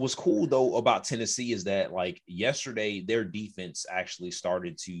was cool though about Tennessee is that like yesterday their defense actually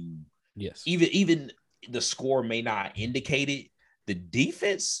started to even the score may not indicate it. The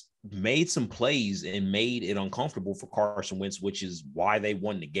defense made some plays and made it uncomfortable for Carson Wentz, which is why they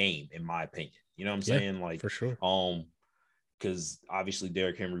won the game, in my opinion. You know what I'm saying? Like, for sure. Because obviously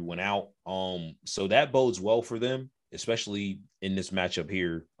Derrick Henry went out. So that bodes well for them, especially in this matchup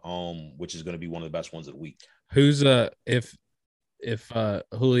here, which is going to be one of the best ones of the week. Who's if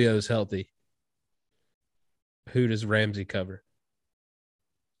Julio's healthy, who does Ramsey cover?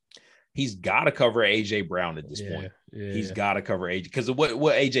 He's got to cover AJ Brown at this point. Yeah. He's got to cover AJ because what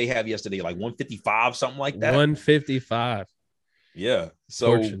AJ have yesterday, like 155, something like that. 155. Yeah.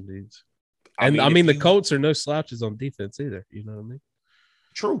 So, I mean, the Colts are no slouches on defense either. You know what I mean?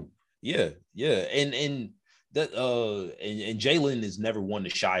 True. Yeah. And that and Jalen is never one to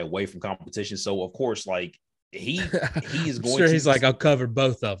shy away from competition. So of course, like he is going to. He's like, I'll cover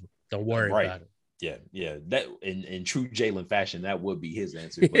both of them. Don't worry about it. Yeah. That in true Jalen fashion, that would be his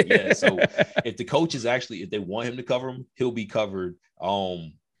answer. But yeah, so if the coaches if they want him to cover him, he'll be covered.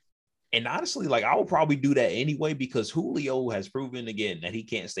 And honestly, like I will probably do that anyway because Julio has proven again that he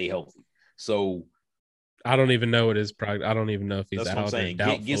can't stay healthy. So I don't even know what his product. I don't even know if he's that's out. What I'm saying.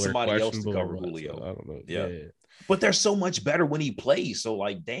 Get somebody else to cover Julio. So I don't know. Yeah. But they're so much better when he plays. So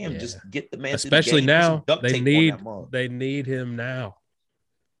like, damn, just get the man. Especially now, they need him now.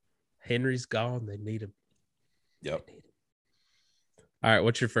 Henry's gone. They need him. Yep. All right.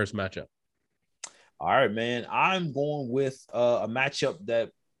 What's your first matchup? All right, man. I'm going with a matchup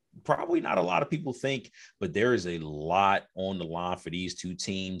that probably not a lot of people think, but there is a lot on the line for these two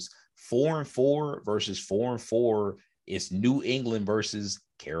teams. 4-4 versus 4-4. It's New England versus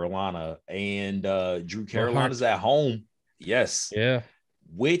Carolina. And Drew, Carolina's at home. Yes. Yeah.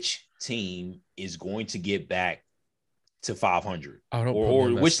 Which team is going to get back to 500?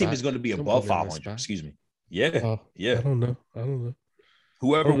 Or which team is going to be above 500? Excuse me. Yeah. Yeah. I don't know.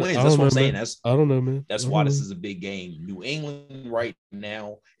 Whoever wins, that's what I'm saying. I don't know, man. That's why this is a big game. New England right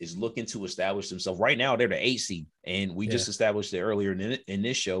now is looking to establish themselves. Right now, they're the 8th seed, and we just established it earlier in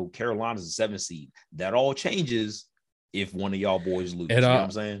this show. Carolina's the 7th seed. That all changes if one of y'all boys lose. You know what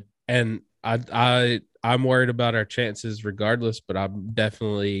I'm saying? And I'm worried about our chances regardless, but I'm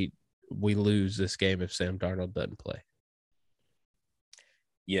definitely we lose this game if Sam Darnold doesn't play.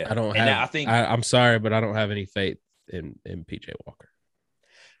 Yeah, I'm sorry, but I don't have any faith in PJ Walker.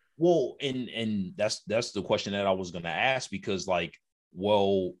 Well, and that's the question that I was going to ask because like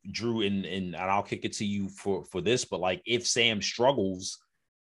well, Drew, and I'll kick it to you for this, but like if Sam struggles,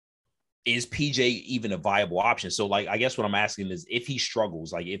 is PJ even a viable option? So, like, I guess what I'm asking is, if he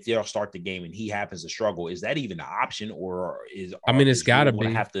struggles, like if they'll start the game and he happens to struggle, is that even an option, or it's got to going to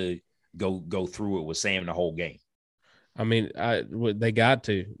be. have to go through it with Sam the whole game? I mean, they got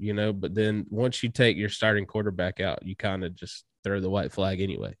to, but then once you take your starting quarterback out, you kind of just throw the white flag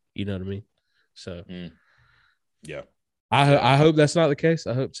anyway. You know what I mean? So, yeah. I hope that's not the case.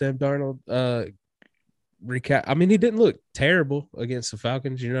 I hope Sam Darnold recap. I mean, he didn't look terrible against the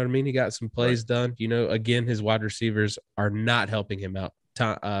Falcons. You know what I mean? He got some plays done. Again, his wide receivers are not helping him out.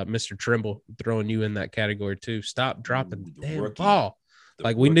 Mr. Trimble throwing you in that category too. Stop dropping the damn rookie. Ball.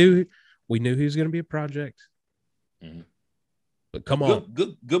 Like we knew he was going to be a project. Mm-hmm. But come on,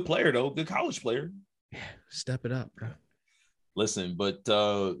 good player though, good college player. Yeah, step it up, bro. Listen, but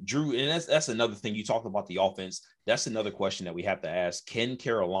Drew, and that's another thing you talked about the offense. That's another question that we have to ask. Can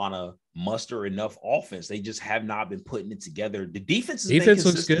Carolina muster enough offense? They just have not been putting it together. The defense has been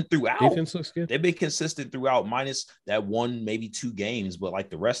consistent throughout. Defense looks good. They've been consistent throughout, minus that one, maybe 2 games. But like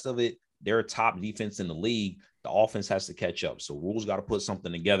the rest of it, they're a top defense in the league. The offense has to catch up. So Rule's got to put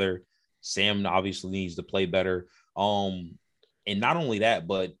something together. Sam obviously needs to play better. And not only that,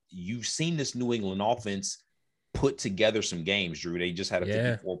 but you've seen this New England offense put together some games, Drew. They just had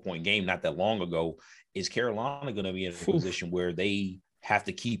a 54-point game not that long ago. Is Carolina going to be in a position where they have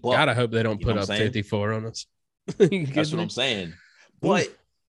to keep up? Gotta hope they don't put up 54 on us. That's what I'm saying. But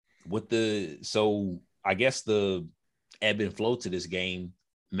so I guess the ebb and flow to this game,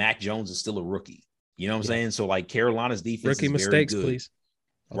 Mac Jones is still a rookie. You know what I'm saying? So like Carolina's defense rookie is mistakes, very good. Please.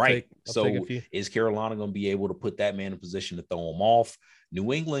 I'll take is Carolina going to be able to put that man in position to throw him off?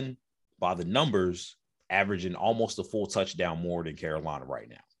 New England, by the numbers, averaging almost a full touchdown more than Carolina right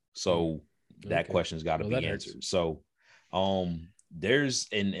now. So that question's got to be answered. Hurts. So there's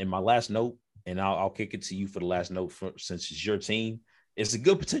in my last note, and I'll kick it to you for the last note since it's your team. It's a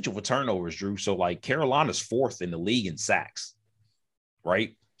good potential for turnovers, Drew. So like Carolina's 4th in the league in sacks,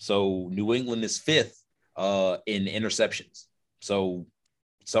 right? So New England is 5th in interceptions. So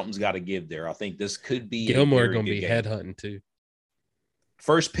something's got to give there. I think this could be Gilmore going to be headhunting too.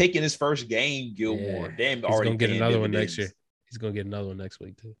 First pick in his first game, Gilmore. Yeah. Damn, he's already going to get another one next year. He's going to get another one next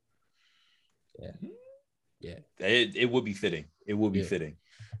week too. Yeah. It would be fitting. It would be fitting.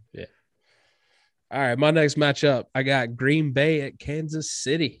 Yeah. All right, my next matchup, I got Green Bay at Kansas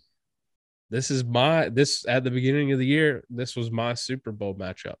City. This at the beginning of the year, this was my Super Bowl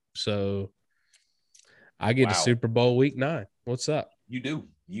matchup. So I get a Super Bowl week 9. What's up? You do.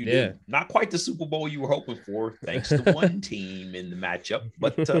 You do. Not quite the Super Bowl you were hoping for, thanks to one team in the matchup,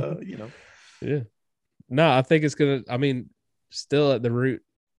 but Yeah. No, I think it's gonna. I mean, still at the root,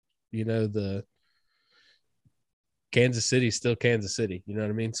 the Kansas City, still Kansas City. You know what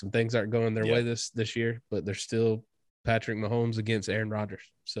I mean? Some things aren't going their way this year, but they're still Patrick Mahomes against Aaron Rodgers.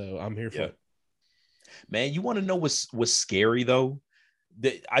 So I'm here for it. Man, you want to know what's scary though?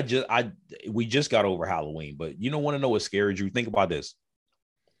 We just got over Halloween, but want to know what's scary, Drew? Think about this.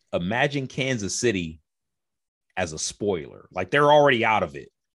 Imagine Kansas City as a spoiler. Like they're already out of it.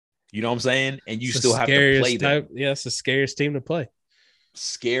 You know what I'm saying? And you still have to play them. Yeah, it's the scariest team to play.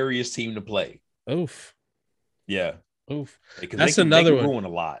 Scariest team to play. Oof. Yeah. Oof. That's another one. Ruin a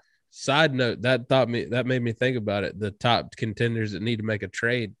lot. Side note, that made me think about it. The top contenders that need to make a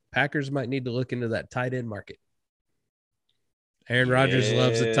trade. Packers might need to look into that tight end market. Aaron Rodgers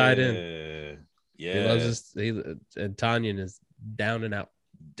loves a tight end. Yeah. He loves and Tanyan is down and out.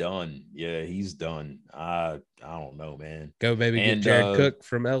 Done. Yeah, he's done. I don't know, man. Go maybe get Jared Cook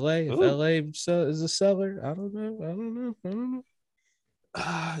from LA. If LA is a seller, I don't know.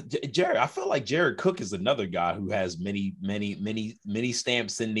 Jared, I feel like Jared Cook is another guy who has many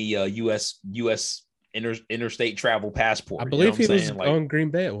stamps in the U.S. interstate travel passport. I believe he was on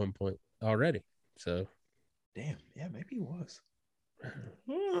Green Bay at one point already. So, damn, yeah, maybe he was.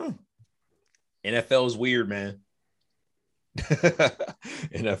 NFL is weird, man.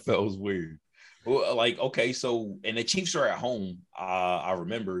 NFL is weird. Well, like, okay, so and the Chiefs are at home. I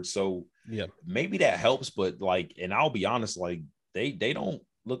remembered, so maybe that helps. But like, and I'll be honest, like they don't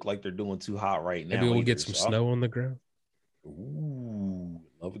look like they're doing too hot right now. Maybe we'll get some snow on the ground. Ooh,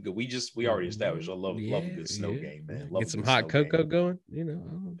 love a good. We already established. I love a good snow game, man. Love get some hot cocoa going. Yeah,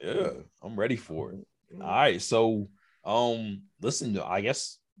 I'm ready for it. All right, so listen, I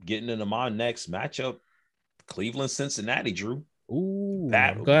guess getting into my next matchup. Cleveland, Cincinnati, Drew. Ooh,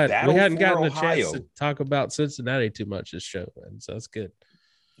 I'm glad we hadn't gotten a chance to talk about Cincinnati too much this show, man. So that's good.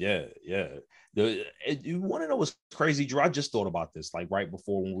 Yeah. You want to know what's crazy, Drew? I just thought about this like right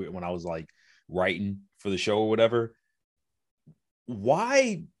before when I was like writing for the show or whatever.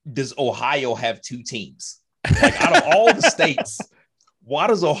 why does Ohio have 2 teams? Like out of all the states, why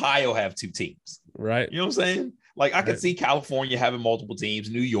does Ohio have 2 teams? Right. You know what I'm saying? Like I could see California having multiple teams,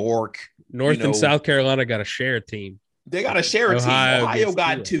 New York, North and South Carolina got to share a team. They got to share a team. Ohio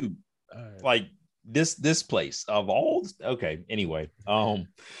got 2. Right. Like this place of all. Okay. Anyway,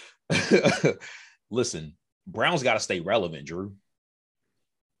 listen, Browns got to stay relevant, Drew.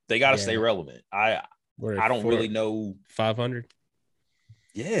 They got to stay relevant. I don't really know. 500.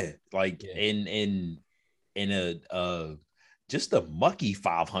 Yeah, like in a just a mucky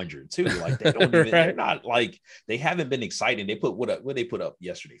 500 too. Like they don't even. They're not like they haven't been exciting. They put what they put up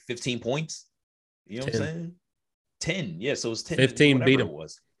yesterday? 15 points. You know 10. What I'm saying? 10. Yeah, so it was 10. 15 beat him. It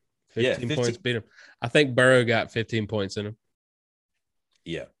was. 15 points beat him. I think Burrow got 15 points in him.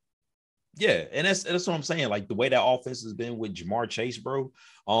 Yeah. Yeah, and that's what I'm saying. Like the way that offense has been with Jamar Chase, bro.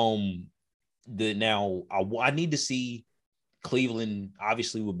 I need to see Cleveland,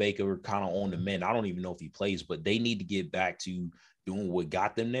 obviously with Baker kind of on the mend. I don't even know if he plays, but they need to get back to doing what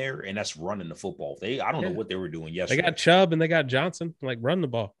got them there, and that's running the football. I don't know what they were doing yesterday. They got Chubb and they got Johnson, like run the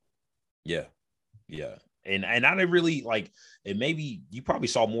ball. Yeah, yeah. And I didn't really like it. Maybe you probably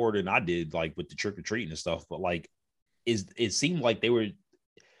saw more than I did, like with the trick or treating and stuff. But like, it seemed like they were.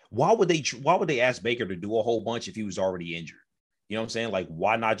 Why would they ask Baker to do a whole bunch if he was already injured? You know what I'm saying? Like,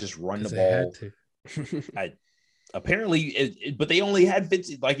 why not just run the ball? Apparently, but they only had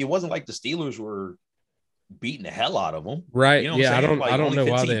 50. Like, it wasn't like the Steelers were beating the hell out of them, right? You know what I'm saying? Like, I don't know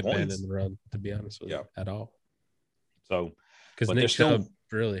why they points. abandoned the run, to be honest with you, at all. So, because Nick Chubb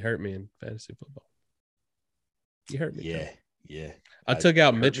really hurt me in fantasy football. He hurt me. Yeah. I took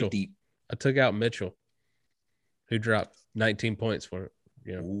out Mitchell. I took out Mitchell, who dropped 19 points for it.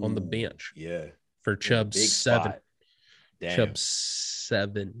 On the bench. Yeah. For Chubb 7. Damn. Chubb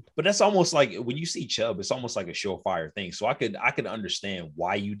 7. But that's almost like when you see Chubb, it's almost like a surefire thing. So I could understand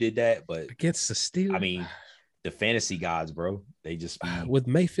why you did that, but against the Steelers. I mean, the fantasy gods, bro. They just with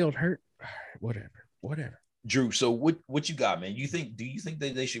Mayfield hurt. Whatever. Drew, so what you got, man? Do you think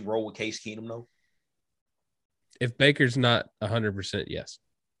that they should roll with Case Keenum though? If Baker's not 100%, yes.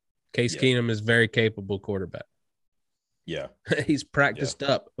 Case Keenum is very capable quarterback. Yeah. He's practiced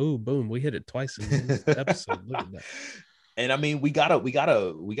up. Oh, boom. We hit it twice in this episode. Look at that. And I mean, we gotta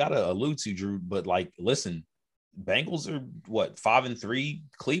allude to Drew, but like, listen, Bengals are what 5-3.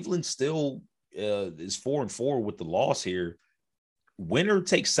 Cleveland still is 4-4 with the loss here. Winner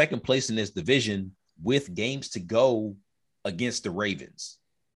takes second place in this division with games to go against the Ravens.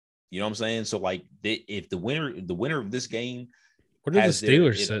 You know what I'm saying? So like, if the winner of this game, what are the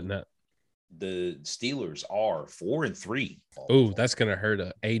Steelers sitting at? The Steelers are 4-3. Oh, that's gonna hurt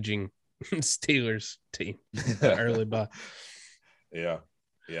a aging Steelers team early by. Yeah.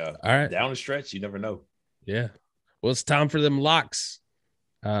 All right, down the stretch, you never know. Yeah. Well, it's time for them locks.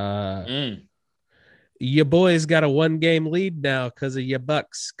 Your boys got a 1-game lead now because of your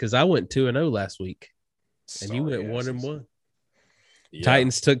Bucks. Because I went 2-0 last week, and you went 1-1. Yeah.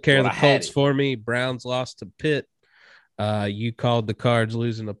 Titans took care of the Colts for me. Browns lost to Pitt. You called the Cards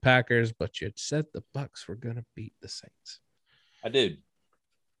losing the Packers, but you said the Bucks were going to beat the Saints. I did.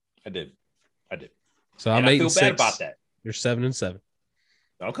 So I'm 8-6. I feel bad about that. You're 7-7.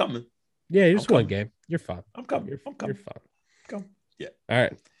 I'm coming. Yeah, you're just one game. You're fine. I'm coming. You're fine. Come. Yeah. All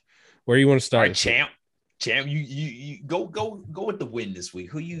right. Where you want to start? All right, champ. You go with the win this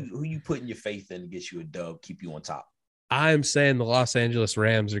week. Who you putting your faith in to get you a dub, keep you on top? I'm saying the Los Angeles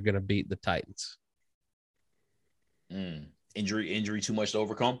Rams are going to beat the Titans. Injury too much to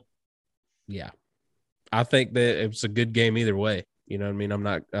overcome? Yeah. I think that it was a good game either way. You know what I mean? I'm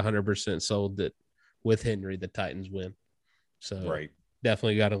not 100% sold that with Henry, the Titans win. So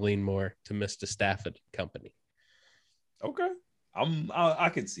definitely got to lean more to Mr. Stafford company. Okay. I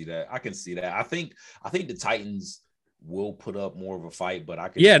can see that. I think the Titans will put up more of a fight, but I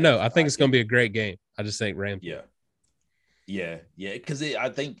think it's going to be a great game. I just think Rams. Yeah. Because I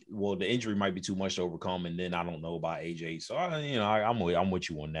think the injury might be too much to overcome, and then I don't know about AJ. So I'm with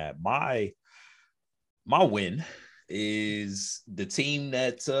you on that. My win is the team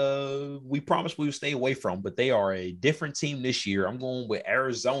that we promised we would stay away from, but they are a different team this year. I'm going with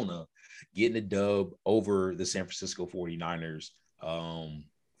Arizona getting a dub over the San Francisco 49ers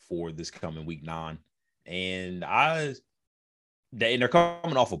for this coming week 9. And they're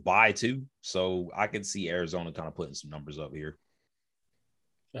coming off a bye too, so I can see Arizona kind of putting some numbers up here.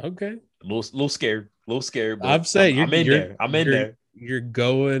 Okay, a little scared. But I'm saying I'm in there.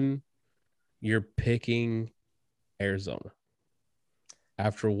 You're picking Arizona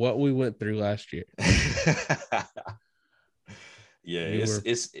after what we went through last year. Yeah,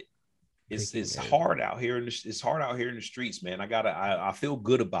 It's hard out here. It's hard out here in the streets, man. I feel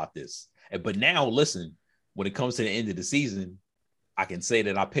good about this. But now, listen, when it comes to the end of the season, I can say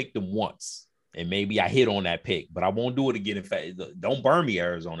that I picked them once, and maybe I hit on that pick, but I won't do it again. In fact, don't burn me,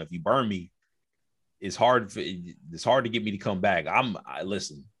 Arizona. If you burn me, it's hard to get me to come back.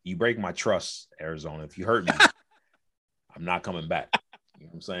 Listen, you break my trust, Arizona. If you hurt me, I'm not coming back. You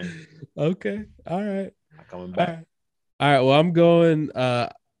know what I'm saying? Okay. All right. Not coming back. All right. Well, I'm going.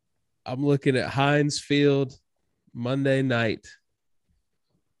 I'm looking at Heinz Field Monday night.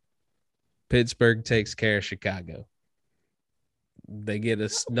 Pittsburgh takes care of Chicago. They get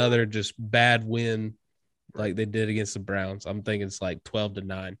another just bad win like they did against the Browns. I'm thinking it's like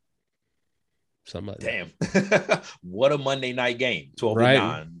 12-9. Something like that. Damn. What a Monday night game.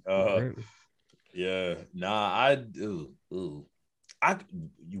 12-9. Right. Yeah. Nah,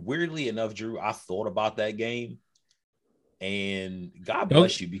 weirdly enough, Drew, I thought about that game. And God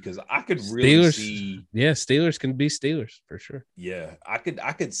bless you, because I could really see. Yeah, Steelers can be Steelers for sure. Yeah, I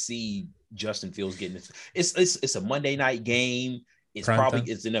could see Justin Fields getting it. It's a Monday night game. It's probably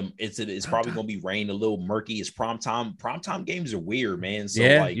going to be rain, a little murky. It's prime time. Prime time games are weird, man. So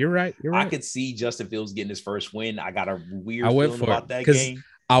yeah, you're right. I could see Justin Fields getting his first win. I got a weird feeling about that game.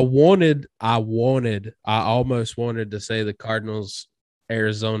 I almost wanted to say the Cardinals,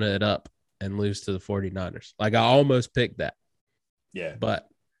 Arizona it up and lose to the 49ers. Like I almost picked that. Yeah. But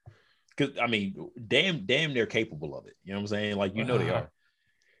because I mean, damn they're capable of it. You know what I'm saying? Like, they are.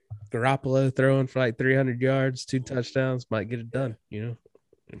 Garoppolo throwing for like 300 yards, 2 touchdowns might get it done,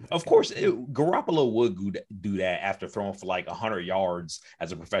 Of course, Garoppolo would do that after throwing for like 100 yards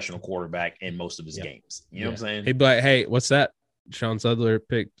as a professional quarterback in most of his games. You know what I'm saying? He'd be like, hey, what's that? Sean Sudler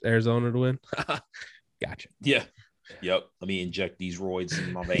picked Arizona to win. Gotcha. Yeah. Yep. Let me inject these roids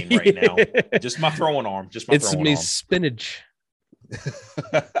in my vein right now. Just my throwing arm. It's me spinach.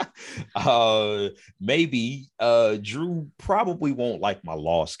 Maybe Drew probably won't like my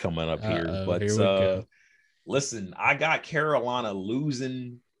loss coming up here, but listen, I got Carolina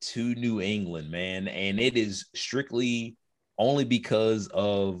losing to New England, man, and it is strictly only because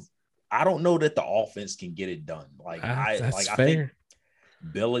of I don't know that the offense can get it done. Like I think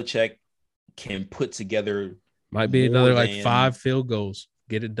Belichick can put together might be another like 5 field goals.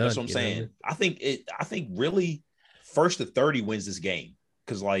 Get it done. That's what I'm saying. I think really first to 30 wins this game,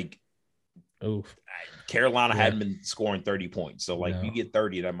 because Carolina hadn't been scoring 30 points. So you get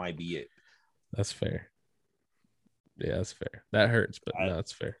 30, that might be it. That's fair. Yeah, that's fair. That hurts, but no,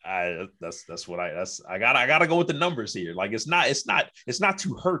 that's fair. I gotta go with the numbers here. Like it's not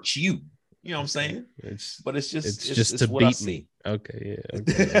to hurt you. You know what I'm saying? It's just to beat me. Okay, yeah.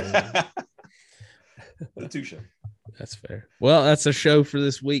 Okay. Touche. That's fair. Well, that's a show for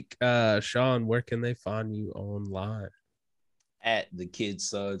this week. Sean, where can they find you online? At the Kid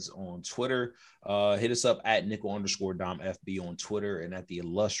Suds on Twitter. Hit us up at nickel_dom FB on Twitter, and at the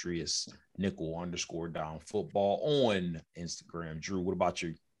illustrious nickel_dom football on Instagram. Drew, what about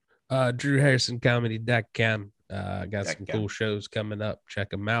you? DrewHarrisonComedy.com. Got some cool shows coming up. Check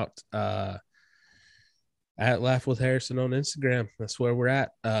them out. At Laugh with Harrison on Instagram. That's where we're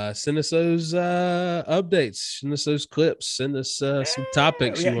at. Send us those updates. Send us those clips. Send us some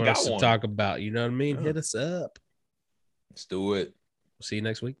topics you want us to talk about. You know what I mean? Hit us up. Let's do it. We'll see you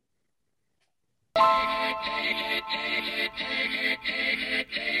next week.